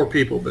 4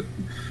 people, but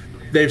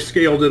they've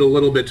scaled it a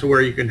little bit to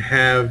where you can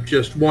have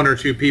just 1 or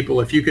 2 people.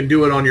 If you can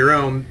do it on your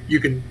own, you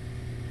can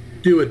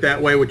do it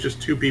that way with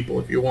just 2 people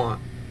if you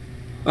want.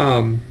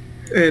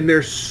 And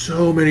there's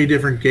so many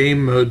different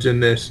game modes in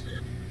this.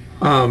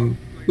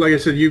 Like I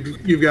said, you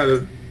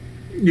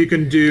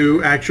can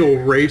do actual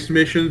race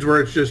missions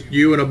where it's just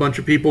you and a bunch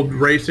of people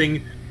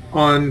racing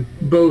on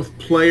both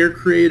player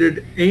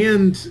created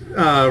and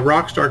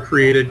Rockstar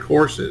created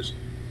courses.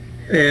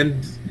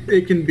 And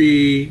it can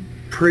be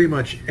pretty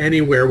much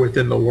anywhere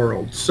within the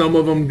world. Some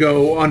of them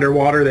go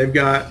underwater. They've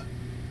got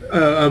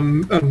a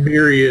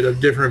myriad of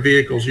different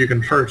vehicles you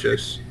can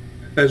purchase,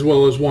 as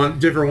well as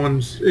different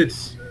ones.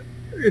 It's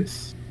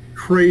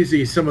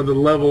crazy, some of the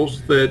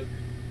levels that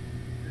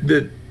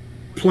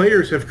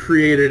players have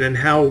created and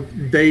how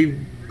they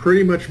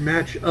pretty much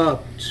match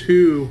up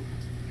to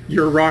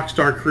your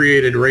Rockstar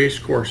created race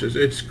courses.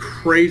 It's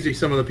crazy,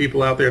 some of the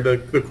people out there,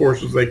 the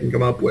courses they can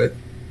come up with.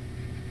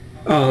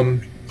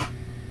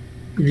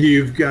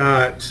 You've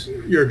got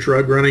your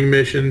drug running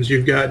missions.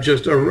 You've got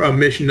just a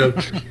mission of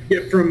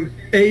get from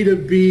A to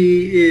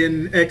B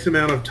in X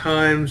amount of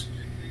times.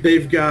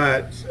 They've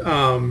got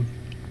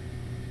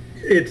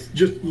it's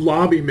just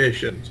lobby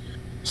missions,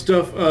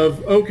 stuff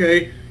of,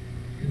 okay,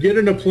 get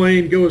in a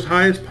plane, go as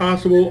high as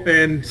possible,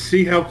 and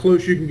see how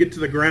close you can get to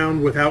the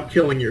ground without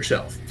killing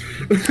yourself.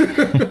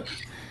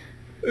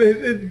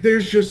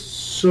 There's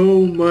just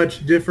so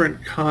much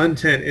different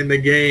content in the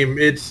game.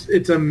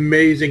 It's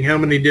amazing how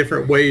many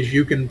different ways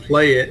you can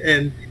play it,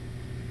 and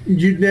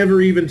you'd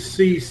never even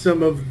see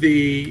some of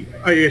the,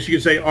 I guess you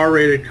could say,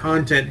 R-rated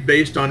content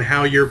based on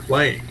how you're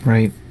playing.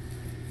 Right.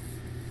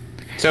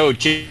 So,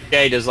 Jay,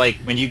 does,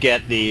 when you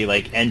get the,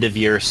 end of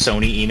year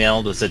Sony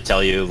email, does it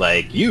tell you,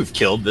 you've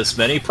killed this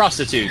many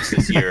prostitutes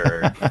this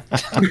year?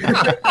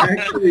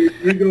 Actually,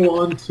 if you go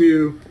on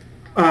to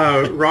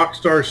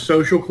Rockstar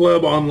Social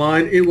Club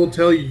online, it will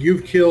tell you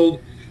you've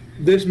killed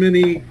this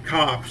many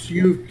cops,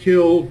 you've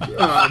killed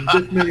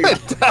this many...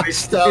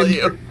 Does tell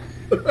you.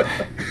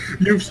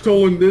 You've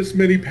stolen this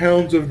many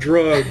pounds of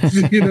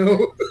drugs,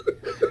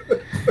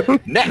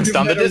 Next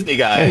on the Disney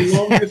Guys. The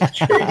longest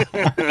chase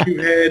you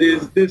had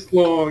is this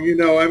long,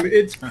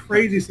 it's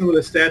crazy some of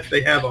the stats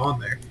they have on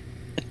there.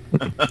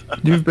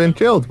 You've been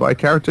killed by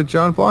character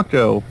John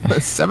Blanco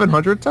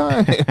 700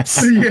 times.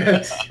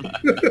 Yes.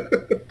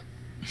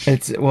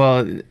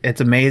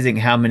 It's amazing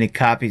how many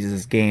copies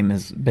this game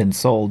has been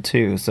sold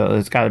too, so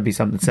there's got to be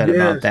something said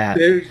about that.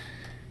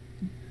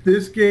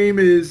 This game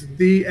is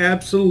the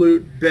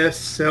absolute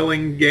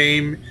best-selling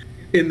game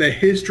in the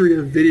history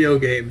of video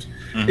games.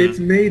 Mm-hmm. It's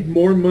made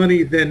more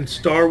money than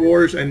Star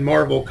Wars and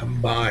Marvel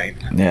combined.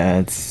 Yeah,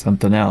 it's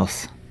something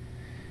else.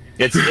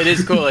 It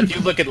is cool. If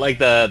you look at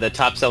the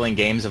top-selling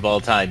games of all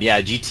time,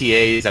 yeah,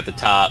 GTA is at the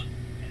top.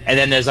 And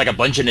then there's a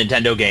bunch of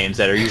Nintendo games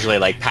that are usually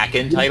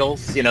pack-in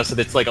titles, so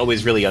that's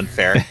always really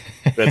unfair.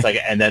 But it's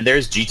and then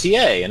there's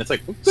GTA, and it's well,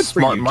 good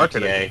smart for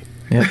you,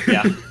 Yep. marketing.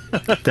 Yeah.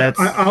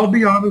 I'll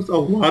be honest, a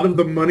lot of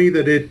the money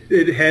that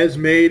it has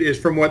made is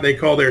from what they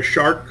call their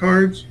shark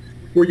cards,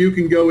 where you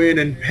can go in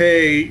and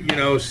pay,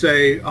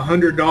 say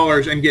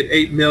 $100 and get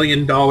 $8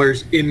 million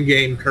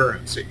in-game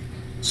currency.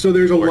 So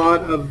there's a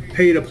lot of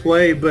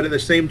pay-to-play, but at the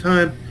same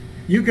time,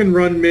 you can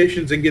run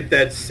missions and get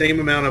that same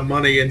amount of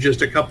money in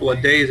just a couple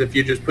of days if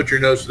you just put your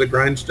nose to the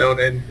grindstone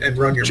and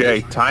run your Jay,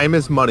 mission. Time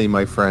is money,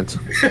 my friend.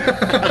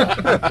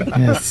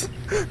 Yes.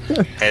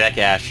 Pay that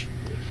cash.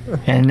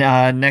 And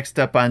next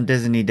up on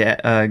Disney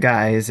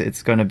Guys,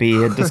 it's going to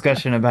be a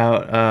discussion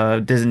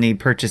about Disney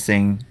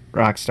purchasing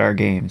Rockstar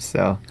games.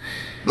 So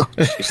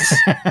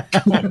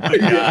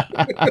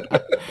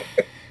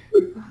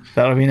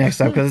that'll be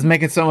next up because it's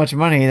making so much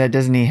money that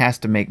Disney has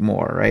to make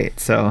more, right?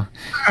 So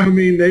I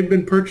mean, they've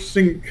been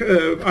purchasing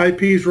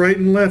IPs right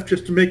and left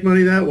just to make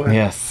money that way.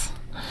 Yes.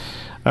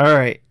 All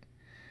right.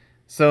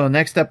 So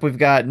next up, we've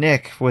got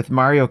Nick with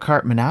Mario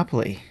Kart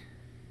Monopoly.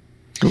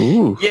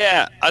 Ooh.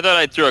 Yeah, I thought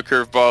I'd throw a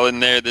curveball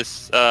in there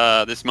this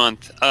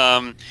month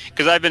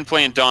because I've been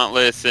playing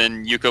Dauntless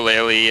and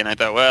Ukulele, and I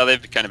thought, well,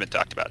 they've kind of been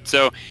talked about.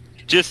 So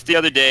just the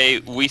other day,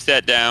 we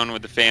sat down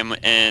with the family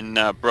and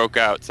broke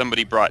out.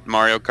 Somebody brought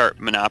Mario Kart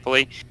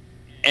Monopoly,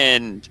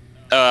 and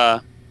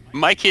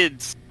my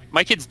kids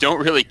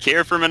don't really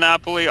care for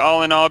Monopoly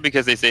all in all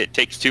because they say it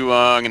takes too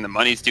long and the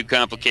money's too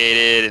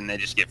complicated and they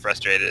just get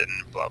frustrated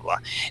and blah blah.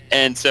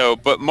 And so,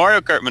 but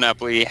Mario Kart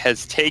Monopoly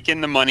has taken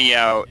the money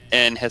out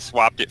and has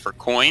swapped it for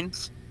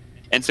coins,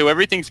 and so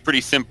everything's pretty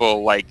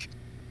simple. Like,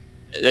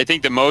 I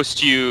think the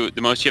most you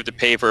have to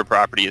pay for a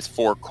property is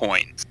 4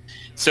 coins.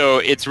 So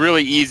it's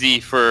really easy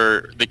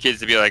for the kids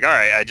to be like, all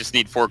right, I just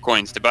need 4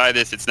 coins to buy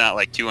this. It's not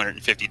like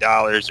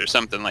 $250 or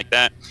something like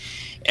that.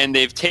 And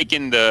they've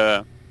taken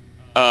the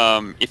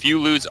if you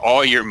lose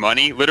all your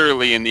money,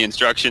 literally in the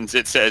instructions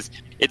it says,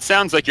 it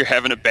sounds like you're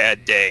having a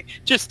bad day.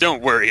 Just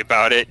don't worry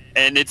about it,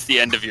 and it's the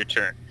end of your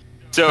turn.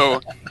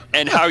 So,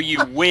 and how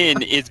you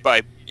win is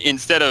by,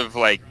 instead of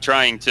like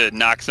trying to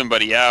knock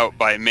somebody out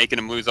by making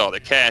them lose all their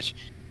cash,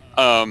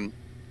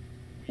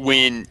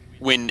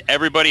 when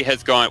everybody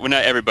has gone, well,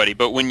 not everybody,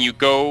 but when you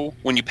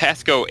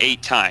pass go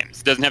 8 times,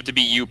 it doesn't have to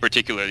be you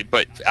particularly,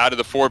 but out of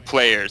the 4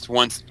 players,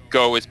 once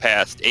go is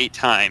passed 8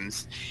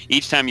 times,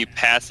 each time you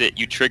pass it,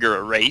 you trigger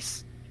a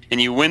race, and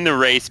you win the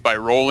race by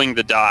rolling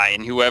the die,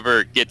 and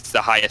whoever gets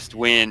the highest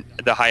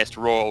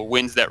roll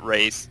wins that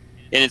race,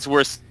 and it's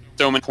worth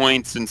so many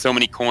points and so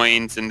many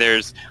coins, and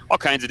there's all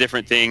kinds of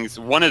different things.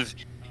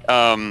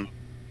 And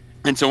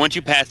so once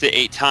you pass it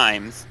 8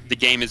 times, the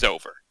game is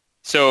over.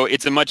 So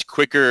it's a much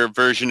quicker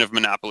version of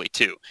Monopoly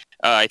 2.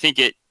 I think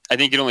it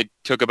only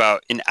took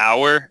about an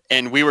hour,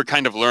 and we were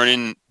kind of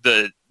learning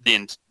the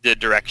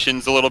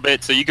directions a little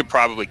bit, so you could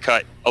probably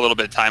cut a little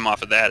bit of time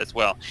off of that as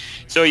well.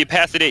 So you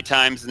pass it 8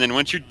 times, and then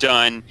once you're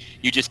done,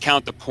 you just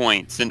count the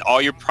points, and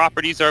all your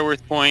properties are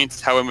worth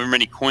points. However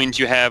many coins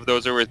you have,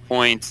 those are worth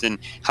points, and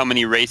how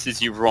many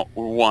races you've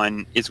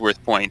won is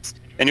worth points.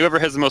 And whoever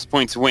has the most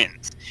points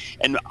wins.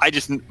 And I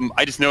just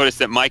noticed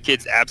that my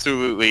kids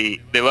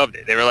absolutely, they loved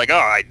it. They were like,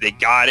 oh, they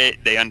got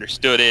it. They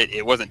understood it.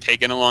 It wasn't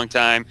taking a long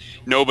time.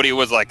 Nobody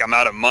was like, I'm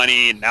out of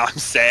money and now I'm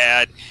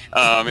sad.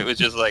 It was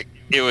just like,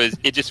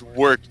 it just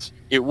worked.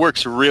 It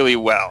works really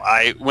well.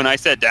 When I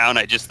sat down,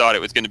 I just thought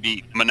it was going to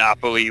be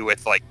Monopoly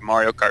with like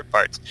Mario Kart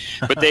parts.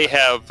 But they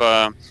have,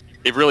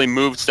 they've really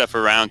moved stuff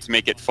around to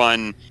make it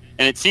fun.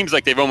 And it seems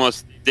like they've done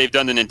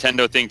the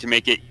Nintendo thing to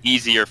make it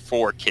easier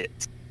for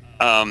kids.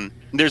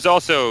 There's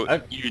also,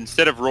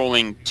 instead of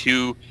rolling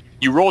 2,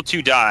 you roll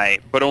 2 die,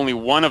 but only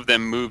one of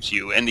them moves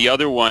you, and the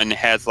other one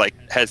has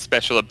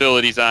special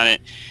abilities on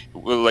it,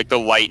 like the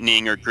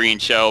lightning or green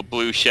shell,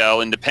 blue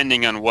shell, and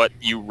depending on what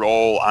you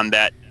roll on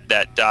that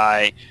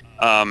die,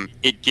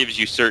 it gives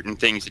you certain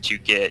things that you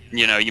get.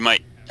 You know, you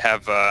might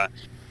have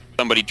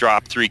somebody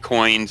drop 3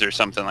 coins or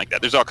something like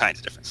that. There's all kinds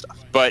of different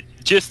stuff. But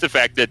just the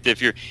fact that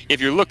if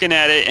you're looking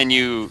at it and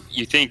you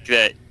think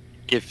that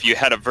if you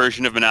had a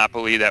version of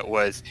Monopoly that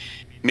was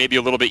maybe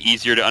a little bit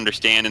easier to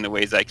understand in the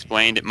ways I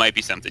explained, it might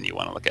be something you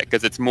want to look at,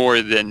 because it's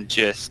more than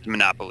just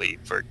Monopoly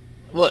for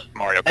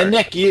Mario Kart. And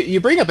Nick, you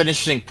bring up an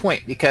interesting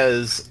point,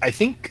 because like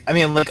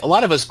a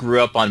lot of us grew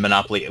up on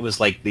Monopoly. It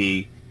was like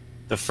the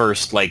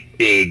first like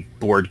big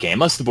board game.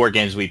 Most of the board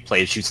games we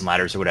played, Chutes and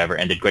Ladders or whatever,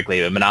 ended quickly,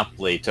 but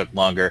Monopoly took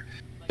longer.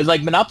 But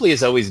like Monopoly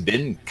has always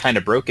been kind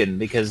of broken,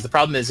 because the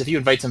problem is if you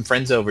invite some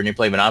friends over and you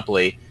play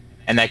Monopoly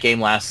and that game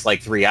lasts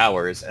like 3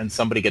 hours and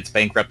somebody gets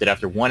bankrupted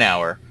after 1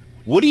 hour,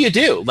 what do you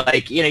do?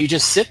 Like, you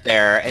just sit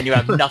there and you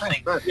have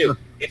nothing to do.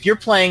 If you're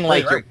playing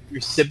like your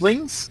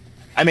siblings,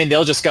 I mean,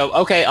 they'll just go,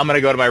 okay, I'm going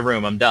to go to my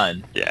room. I'm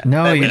done. Yeah.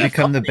 No, you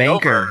become the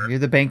banker. You're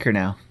the banker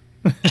now.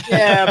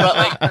 Yeah, but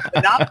like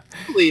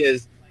Monopoly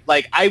is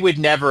like, I would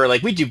never,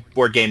 like, we do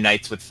board game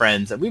nights with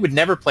friends and we would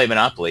never play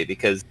Monopoly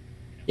because,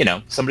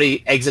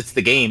 somebody exits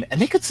the game and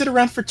they could sit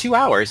around for 2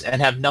 hours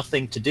and have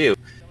nothing to do.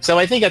 So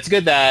I think that's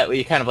good that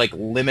you kind of like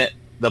limit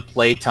the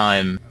play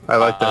time. I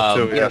like that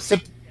too.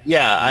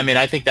 Yeah, I mean,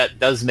 I think that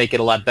does make it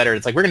a lot better.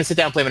 It's like, we're going to sit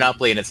down and play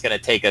Monopoly, and it's going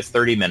to take us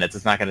 30 minutes.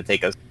 It's not going to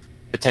take us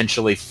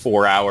potentially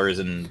 4 hours,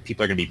 and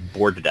people are going to be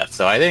bored to death.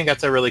 So I think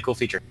that's a really cool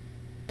feature.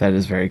 That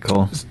is very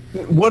cool.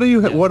 Nick, what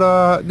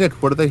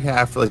do they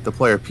have for like the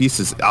player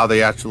pieces? Are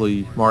they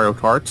actually Mario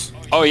Karts?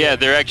 Oh yeah,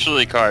 they're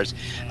actually cars.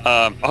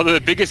 Although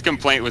the biggest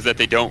complaint was that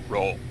they don't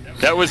roll.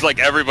 That was like,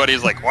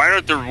 everybody's like, why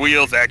don't the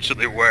wheels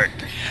actually work?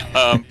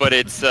 But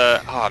it's,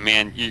 oh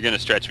man, you're going to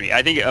stretch me.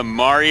 I think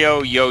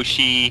Mario,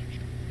 Yoshi,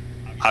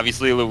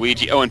 obviously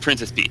Luigi, and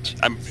Princess Peach.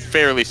 I'm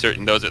fairly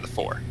certain those are the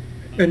 4.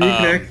 And you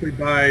can actually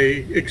buy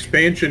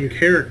expansion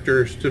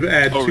characters to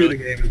add to the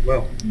game as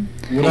well.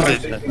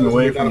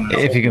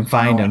 If you can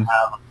find them.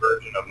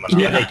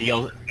 Yeah,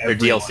 they're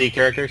DLC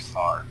characters?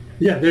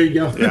 Yeah, there you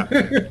go. Yeah.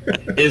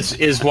 Is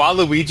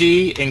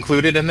Waluigi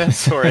included in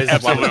this, or is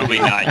Absolutely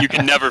Waluigi? not. You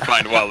can never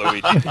find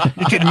Waluigi.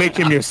 You can make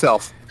him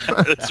yourself.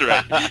 That's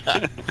right.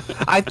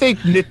 I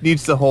think Nick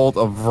needs to hold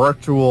a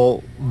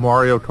virtual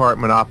Mario Kart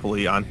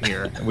Monopoly on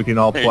here, and we can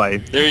all play.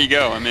 There you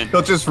go. I'm in.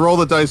 He'll just roll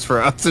the dice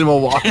for us, and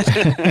we'll watch.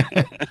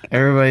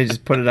 Everybody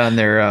just put it on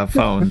their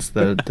phones,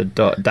 the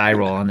die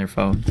roll on their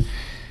phone.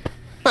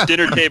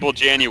 Dinner table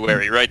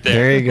January, right there.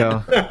 There you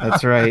go.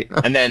 That's right.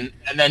 And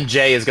then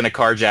Jay is going to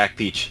carjack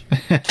Peach.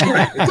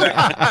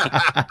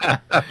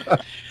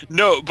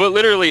 No, but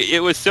literally,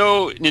 it was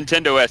so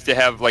Nintendo-esque to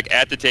have, like,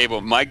 at the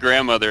table, my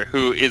grandmother,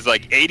 who is,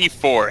 like,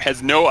 84,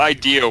 has no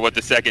idea what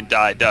the second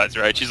die does,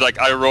 right? She's like,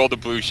 I rolled a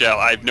blue shell.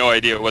 I have no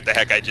idea what the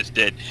heck I just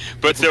did.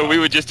 But so we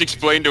would just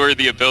explain to her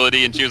the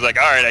ability, and she was like,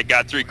 all right, I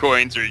got 3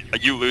 coins, or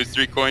you lose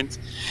 3 coins.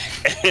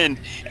 And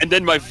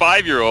then my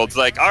 5-year-old's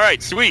like, all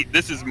right, sweet,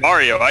 this is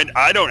Mario.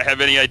 I don't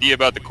have any idea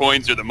about the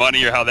coins or the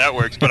money or how that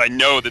works, but I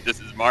know that this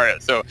is Mario.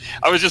 So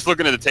I was just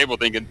looking at the table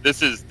thinking,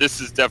 this is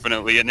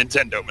definitely a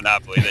Nintendo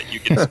Monopoly that you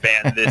can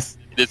span this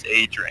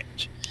age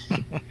range.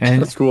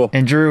 And That's cool.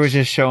 And Drew was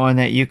just showing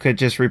that you could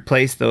just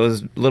replace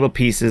those little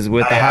pieces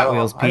with the Hot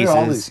Wheels I know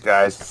all these pieces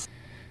guys.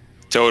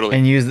 Totally.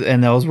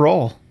 and those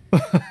roll.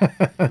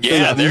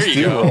 Yeah, there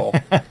you go. Roll.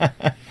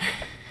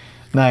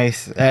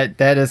 Nice.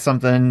 That is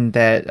something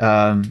that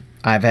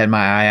I've had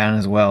my eye on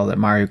as well. That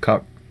Mario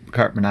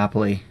Kart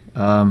Monopoly,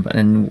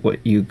 and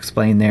what you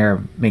explained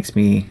there makes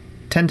me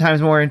 10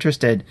 times more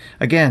interested.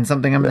 Again,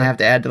 something I'm gonna have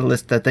to add to the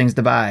list of things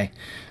to buy.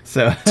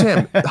 So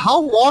Tim,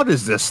 how long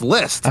is this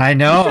list? I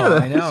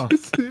know.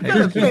 You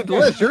gotta make the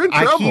list. You're in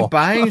I trouble. keep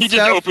buying He just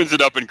stuff. opens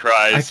it up and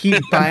cries. I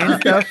keep buying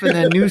stuff, and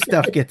then new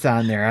stuff gets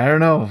on there. I don't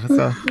know.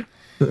 So,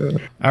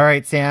 all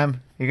right,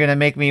 Sam, you're gonna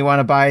make me want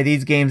to buy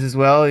these games as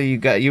well.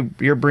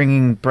 You're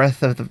bringing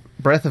Breath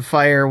of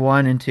Fire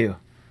 1 and 2.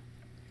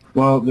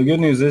 Well, the good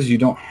news is you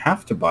don't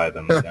have to buy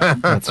them. Sam,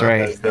 That's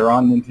right. because they're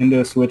on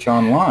Nintendo Switch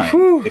Online.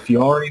 Whew. If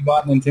you already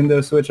bought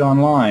Nintendo Switch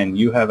Online,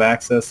 you have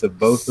access to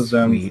both of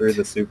them Sweet. through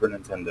the Super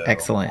Nintendo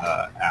Excellent.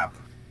 App.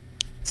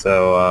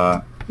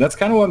 So that's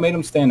kind of what made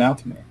them stand out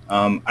to me.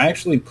 I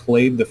actually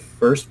played the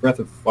first Breath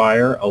of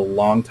Fire a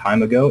long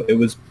time ago. It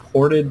was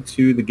ported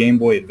to the Game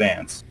Boy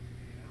Advance.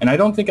 And I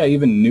don't think I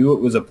even knew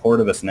it was a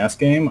port of a SNES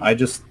game. I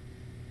just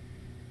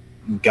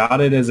got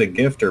it as a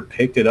gift or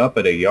picked it up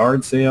at a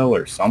yard sale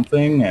or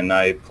something, and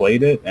I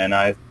played it, and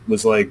I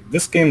was like,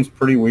 this game's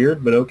pretty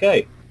weird, but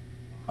okay.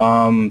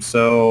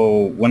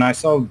 So when I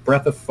saw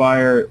Breath of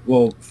Fire,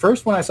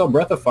 first when I saw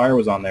Breath of Fire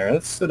was on there,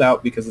 it stood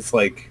out because it's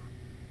like,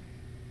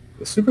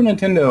 the Super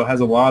Nintendo has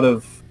a lot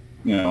of,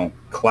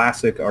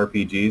 classic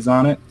RPGs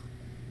on it.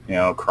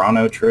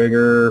 Chrono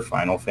Trigger,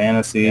 Final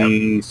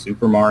Fantasy,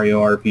 Super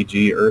Mario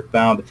RPG,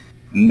 Earthbound.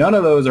 None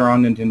of those are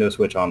on Nintendo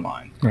Switch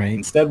Online. Right.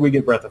 Instead, we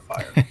get Breath of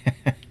Fire.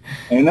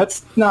 And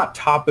that's not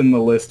topping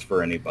the list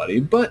for anybody,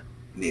 but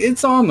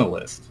it's on the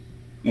list.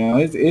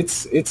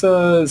 It's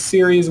a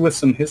series with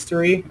some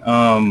history.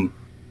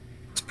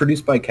 It's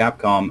produced by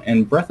Capcom,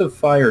 and Breath of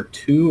Fire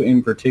 2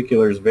 in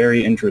particular is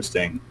very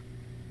interesting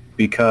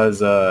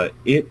because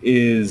it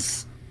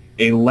is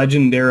a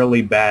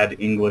legendarily bad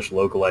English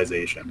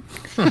localization.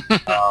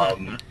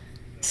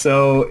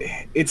 So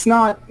it's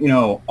not,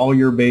 all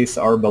your base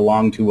are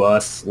belong to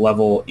us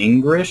level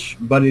English,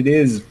 but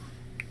it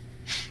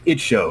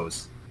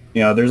shows.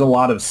 There's a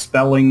lot of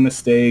spelling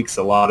mistakes,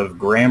 a lot of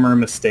grammar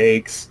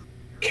mistakes.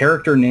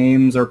 Character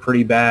names are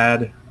pretty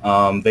bad.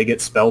 They get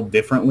spelled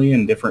differently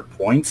in different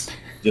points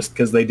just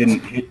because they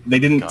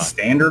didn't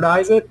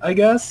standardize it, I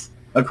guess,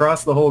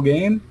 across the whole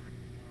game.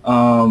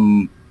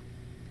 But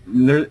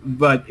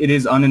it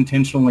is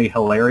unintentionally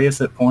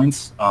hilarious at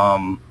points.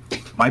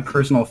 My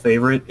personal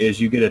favorite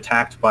is you get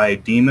attacked by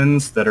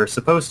demons that are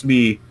supposed to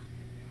be,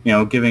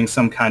 giving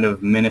some kind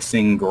of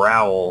menacing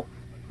growl,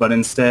 but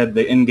instead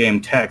the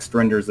in-game text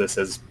renders this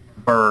as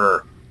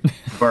burr,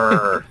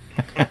 burr.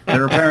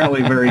 They're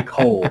apparently very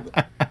cold.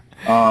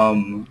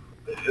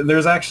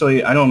 There's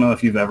actually, I don't know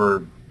if you've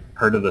ever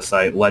heard of the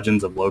site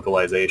Legends of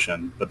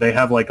Localization, but they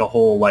have like a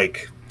whole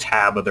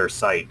tab of their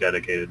site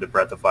dedicated to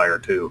Breath of Fire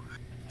 2,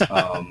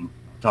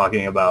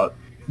 talking about,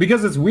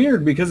 because it's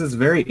weird because it's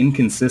very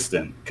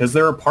inconsistent, because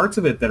there are parts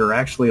of it that are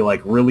actually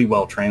really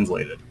well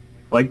translated.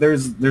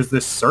 There's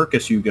this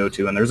circus you go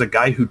to, and there's a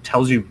guy who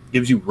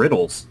gives you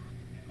riddles,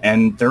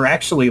 and they're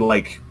actually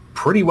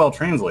pretty well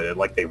translated.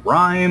 They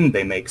rhyme,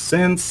 they make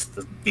sense,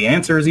 the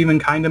answers even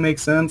kind of make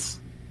sense.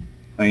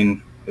 I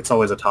mean, it's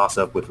always a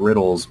toss-up with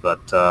riddles,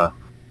 but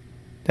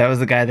That was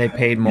the guy they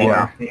paid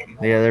more. Yeah.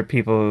 The other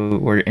people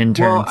were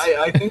interns.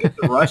 Well, I think it's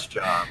a rush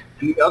job.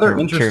 And the other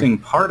interesting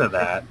part of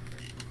that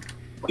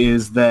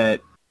is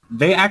that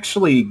they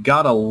actually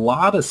got a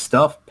lot of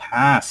stuff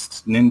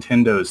past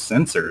Nintendo's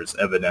censors,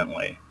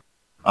 evidently.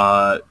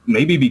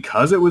 Maybe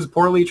because it was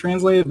poorly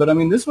translated, but I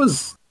mean, this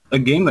was a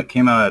game that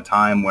came out at a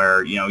time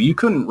where, you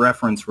couldn't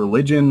reference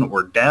religion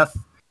or death,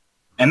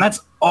 and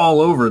that's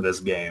all over this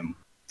game.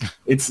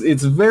 It's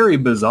very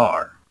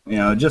bizarre.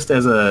 just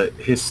as a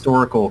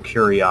historical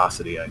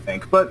curiosity, I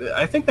think. But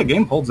I think the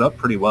game holds up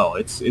pretty well.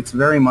 It's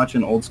very much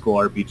an old school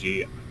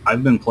RPG.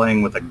 I've been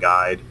playing with a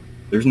guide.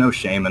 There's no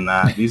shame in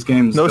that. These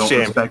games don't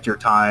respect your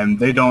time.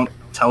 They don't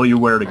tell you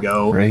where to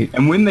go. Right.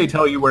 And when they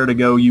tell you where to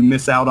go, you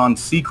miss out on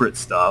secret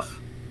stuff.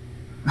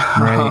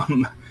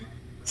 Right.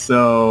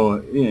 So,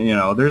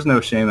 there's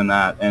no shame in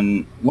that.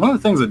 And one of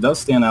the things that does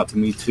stand out to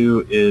me,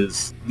 too,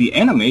 is the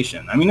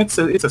animation. I mean, it's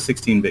a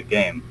 16-bit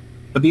game,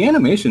 but the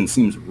animation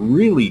seems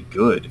really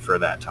good for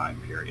that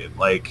time period.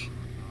 Like,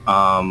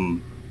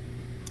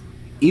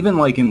 even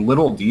like in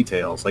little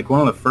details, like one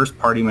of the first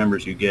party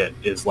members you get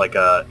is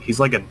he's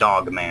like a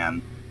dog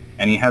man,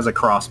 and he has a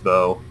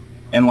crossbow,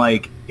 and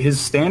like his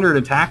standard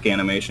attack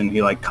animation,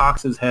 he like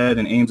cocks his head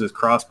and aims his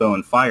crossbow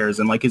and fires,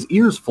 and like his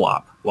ears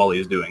flop while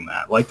he's doing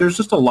that. Like there's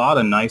just a lot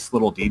of nice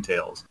little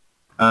details.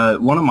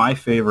 One of my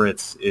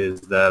favorites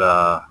is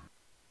that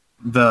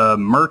the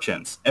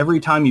merchants, every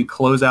time you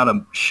close out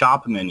a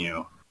shop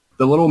menu,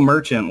 the little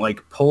merchant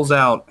like pulls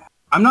out,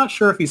 I'm not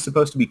sure if he's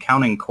supposed to be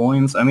counting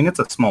coins. I mean, it's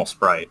a small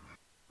sprite.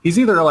 He's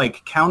either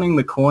like counting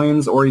the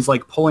coins or he's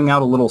like pulling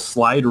out a little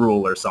slide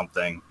rule or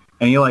something.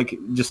 And he like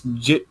just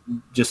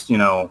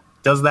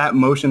does that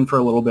motion for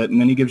a little bit,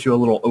 and then he gives you a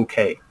little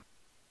okay.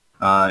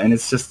 And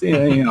it's just,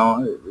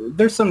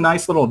 there's some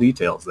nice little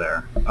details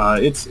there.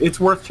 It's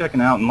worth checking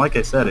out. And like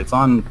I said, it's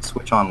on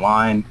Switch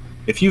Online.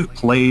 If you've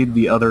played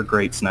the other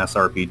great SNES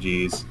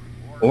RPGs,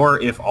 or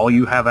if all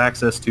you have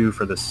access to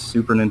for the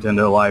Super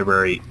Nintendo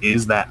library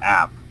is that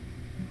app,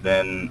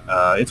 then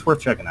it's worth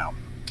checking out.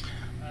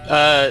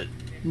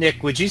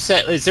 Nick, would you say,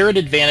 is there an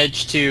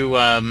advantage to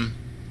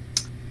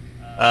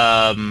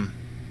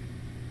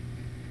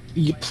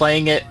you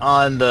playing it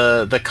on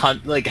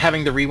like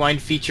having the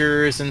rewind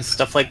features and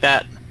stuff like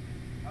that?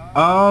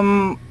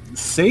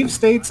 Save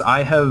states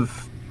I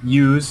have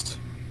used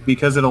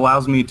because it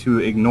allows me to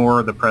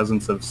ignore the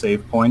presence of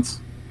save points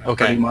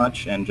pretty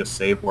much and just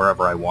save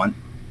wherever I want.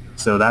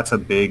 So that's a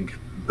big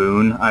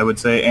boon, I would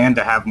say, and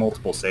to have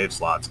multiple save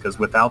slots, because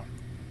without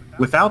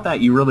that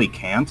you really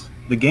can't.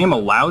 The game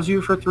allows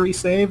you for 3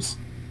 saves,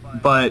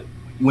 but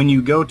when you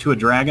go to a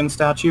dragon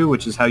statue,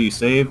 which is how you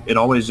save, it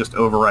always just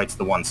overwrites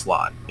the 1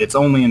 slot. It's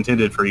only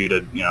intended for you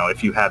to,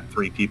 if you had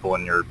 3 people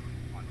on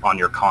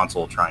your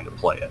console trying to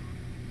play it.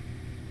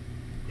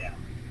 Yeah,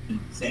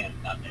 same,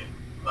 not new.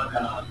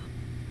 But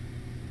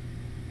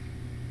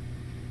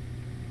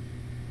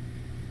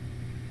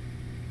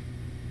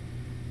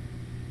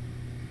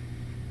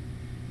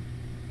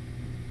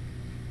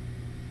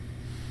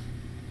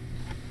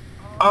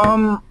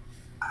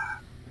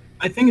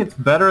I think it's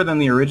better than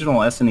the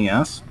original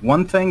SNES.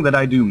 One thing that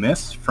I do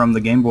miss from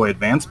the Game Boy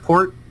Advance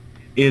port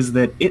is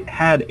that it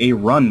had a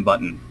run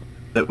button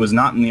that was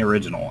not in the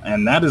original,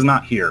 and that is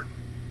not here.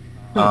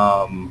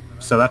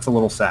 So that's a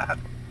little sad.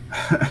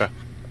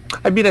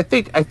 I mean, I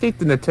think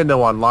the Nintendo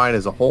Online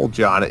as a whole,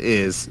 John,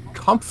 is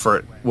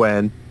comfort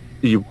when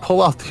you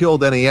pull out the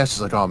old NES.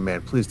 It's like, oh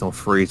man, please don't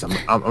freeze. I'm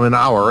an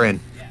hour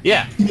in.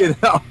 Yeah.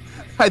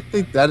 I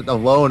think that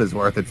alone is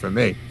worth it for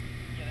me.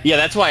 Yeah,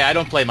 that's why I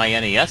don't play my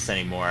NES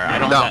anymore. I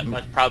don't have that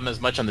much problem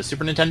as much on the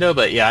Super Nintendo,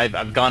 but yeah,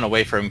 I've gone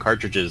away from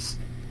cartridges.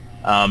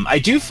 I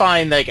do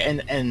find like,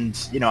 and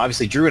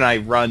obviously Drew and I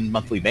run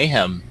Monthly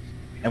Mayhem,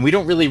 and we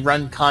don't really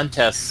run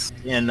contests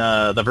in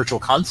the Virtual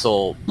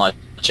Console much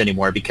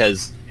anymore,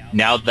 because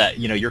now that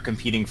you're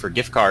competing for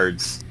gift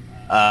cards,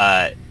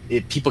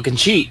 people can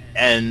cheat,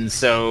 and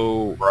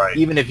so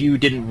even if you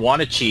didn't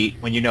want to cheat,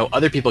 when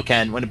other people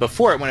can, when it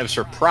was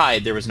for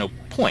Pride, there was no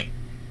point.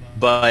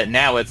 But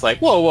now it's like,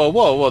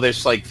 whoa,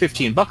 there's like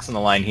 $15 on the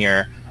line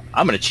here.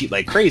 I'm going to cheat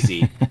like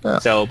crazy.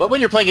 So, but when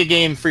you're playing a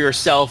game for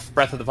yourself,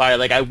 Breath of the Fire,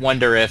 like I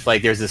wonder if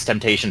like there's this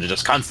temptation to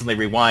just constantly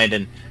rewind,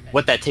 and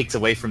what that takes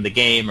away from the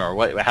game, or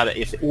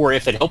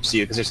if it helps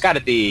you, because there's got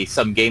to be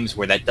some games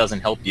where that doesn't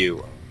help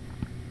you.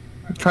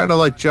 Kind of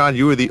like, John,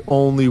 you were the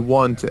only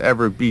one to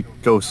ever beat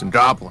Ghosts and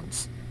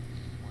Goblins.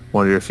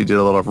 Wonder if you did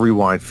a little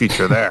rewind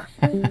feature there.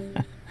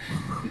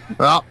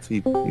 Well,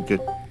 he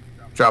just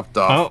dropped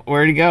off. Oh,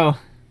 where'd he go?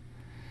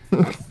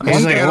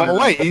 He's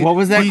like, what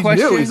was that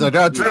question? He's like,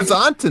 turns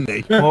on to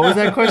me. What was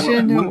that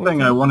question? One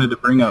thing I wanted to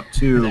bring up,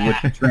 too, with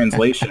the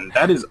translation,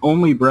 that is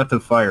only Breath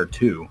of Fire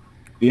 2.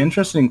 The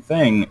interesting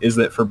thing is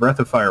that for Breath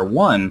of Fire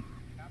 1,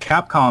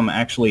 Capcom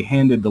actually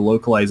handed the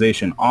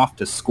localization off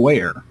to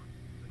Square.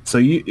 So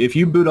if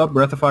you boot up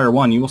Breath of Fire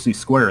 1, you will see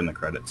Square in the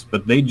credits,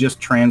 but they just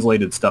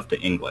translated stuff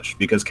to English,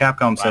 because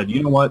Capcom said,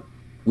 you know what,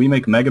 we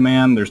make Mega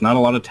Man, there's not a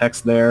lot of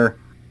text there.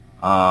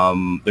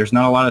 There's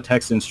not a lot of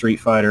text in Street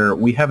Fighter.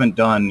 We haven't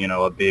done,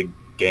 a big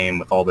game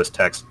with all this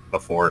text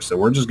before, so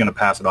we're just going to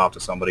pass it off to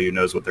somebody who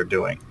knows what they're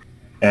doing.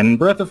 And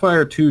Breath of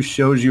Fire 2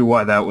 shows you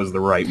why that was the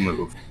right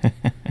move.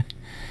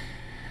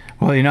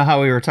 Well, you know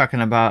how we were talking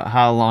about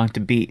how long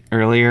to beat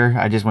earlier?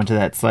 I just went to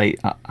that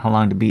site,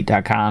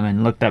 howlongtobeat.com,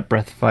 and looked up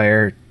Breath of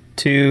Fire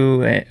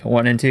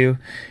 1 and 2,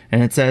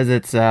 and it says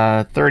it's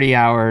 30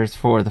 hours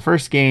for the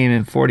first game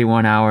and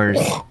 41 hours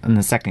in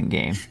the second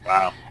game.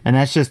 Wow. And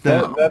that's just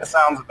the That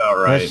sounds about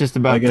right. That's just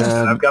about Like I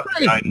said, the I've got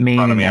the guide in main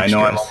front of me. I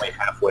know I'm extras. only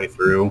halfway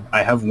through.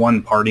 I have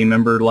one party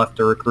member left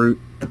to recruit.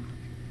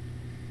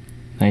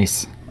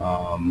 nice.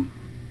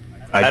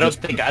 I don't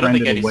just think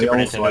befriended any a Super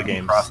whale, so Nintendo I can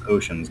games- cross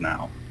oceans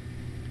now.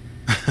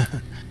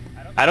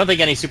 I don't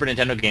think any Super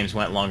Nintendo games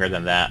went longer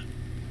than that.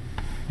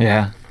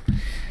 Yeah.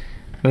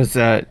 It was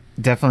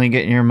definitely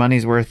getting your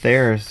money's worth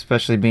there,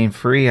 especially being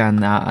free on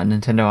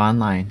Nintendo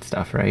Online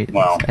stuff, right?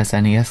 Wow.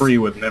 SNES. Free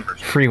with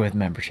membership. Free with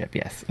membership,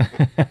 yes.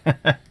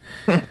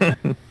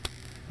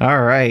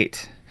 All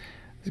right.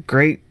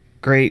 Great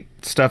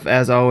stuff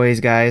as always,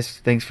 guys.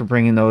 Thanks for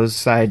bringing those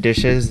side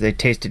dishes. They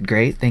tasted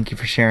great. Thank you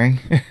for sharing.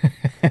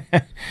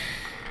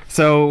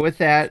 So with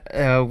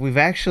that, we've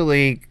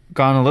actually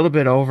gone a little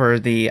bit over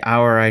the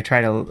hour I try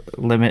to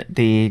limit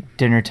the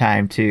dinner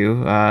time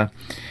to.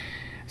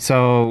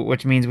 So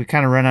which means we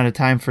kind of run out of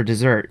time for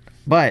dessert.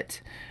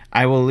 But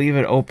I will leave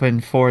it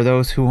open for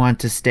those who want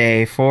to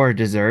stay for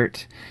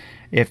dessert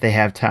if they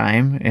have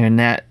time, and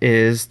that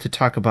is to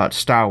talk about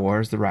Star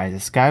Wars: The Rise of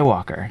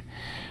Skywalker.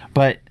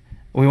 But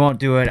we won't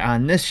do it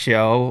on this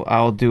show.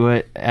 I'll do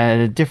it at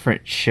a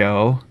different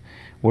show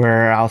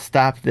where I'll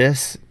stop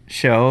this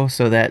show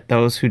so that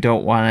those who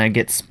don't want to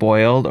get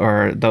spoiled,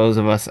 or those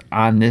of us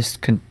on this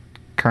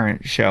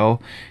current show,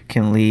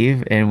 can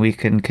leave, and we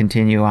can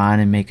continue on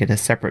and make it a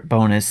separate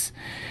bonus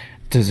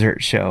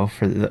dessert show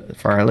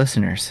for our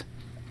listeners.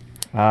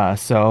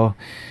 So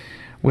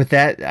with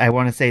that, I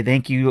want to say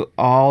thank you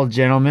all,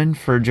 gentlemen,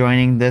 for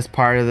joining this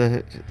part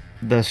of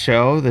the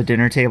show, the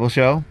dinner table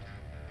show.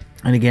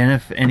 And again,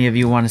 if any of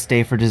you want to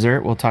stay for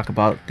dessert, we'll talk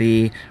about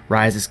the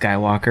Rise of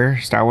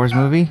Skywalker Star Wars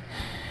movie.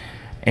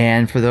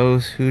 And for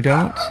those who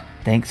don't,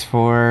 thanks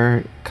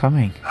for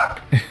coming.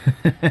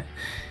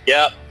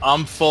 Yep,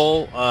 I'm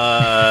full.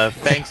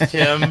 Thanks,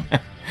 Tim.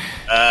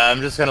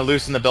 I'm just going to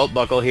loosen the belt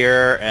buckle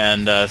here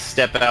and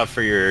step out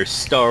for your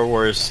Star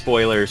Wars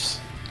spoilers.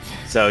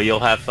 So you'll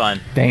have fun.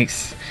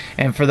 Thanks.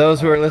 And for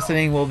those who are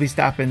listening, we'll be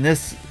stopping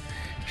this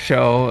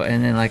show,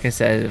 and then, like I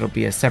said, it'll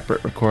be a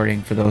separate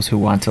recording for those who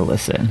want to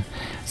listen.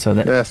 So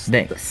that Yes.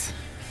 thanks.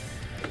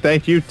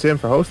 Thank you, Tim,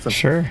 for hosting.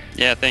 Sure.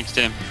 Yeah, thanks,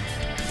 Tim.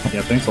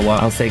 Yeah, thanks a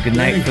lot. I'll say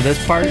goodnight for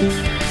this part. Good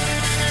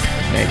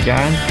night,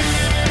 John.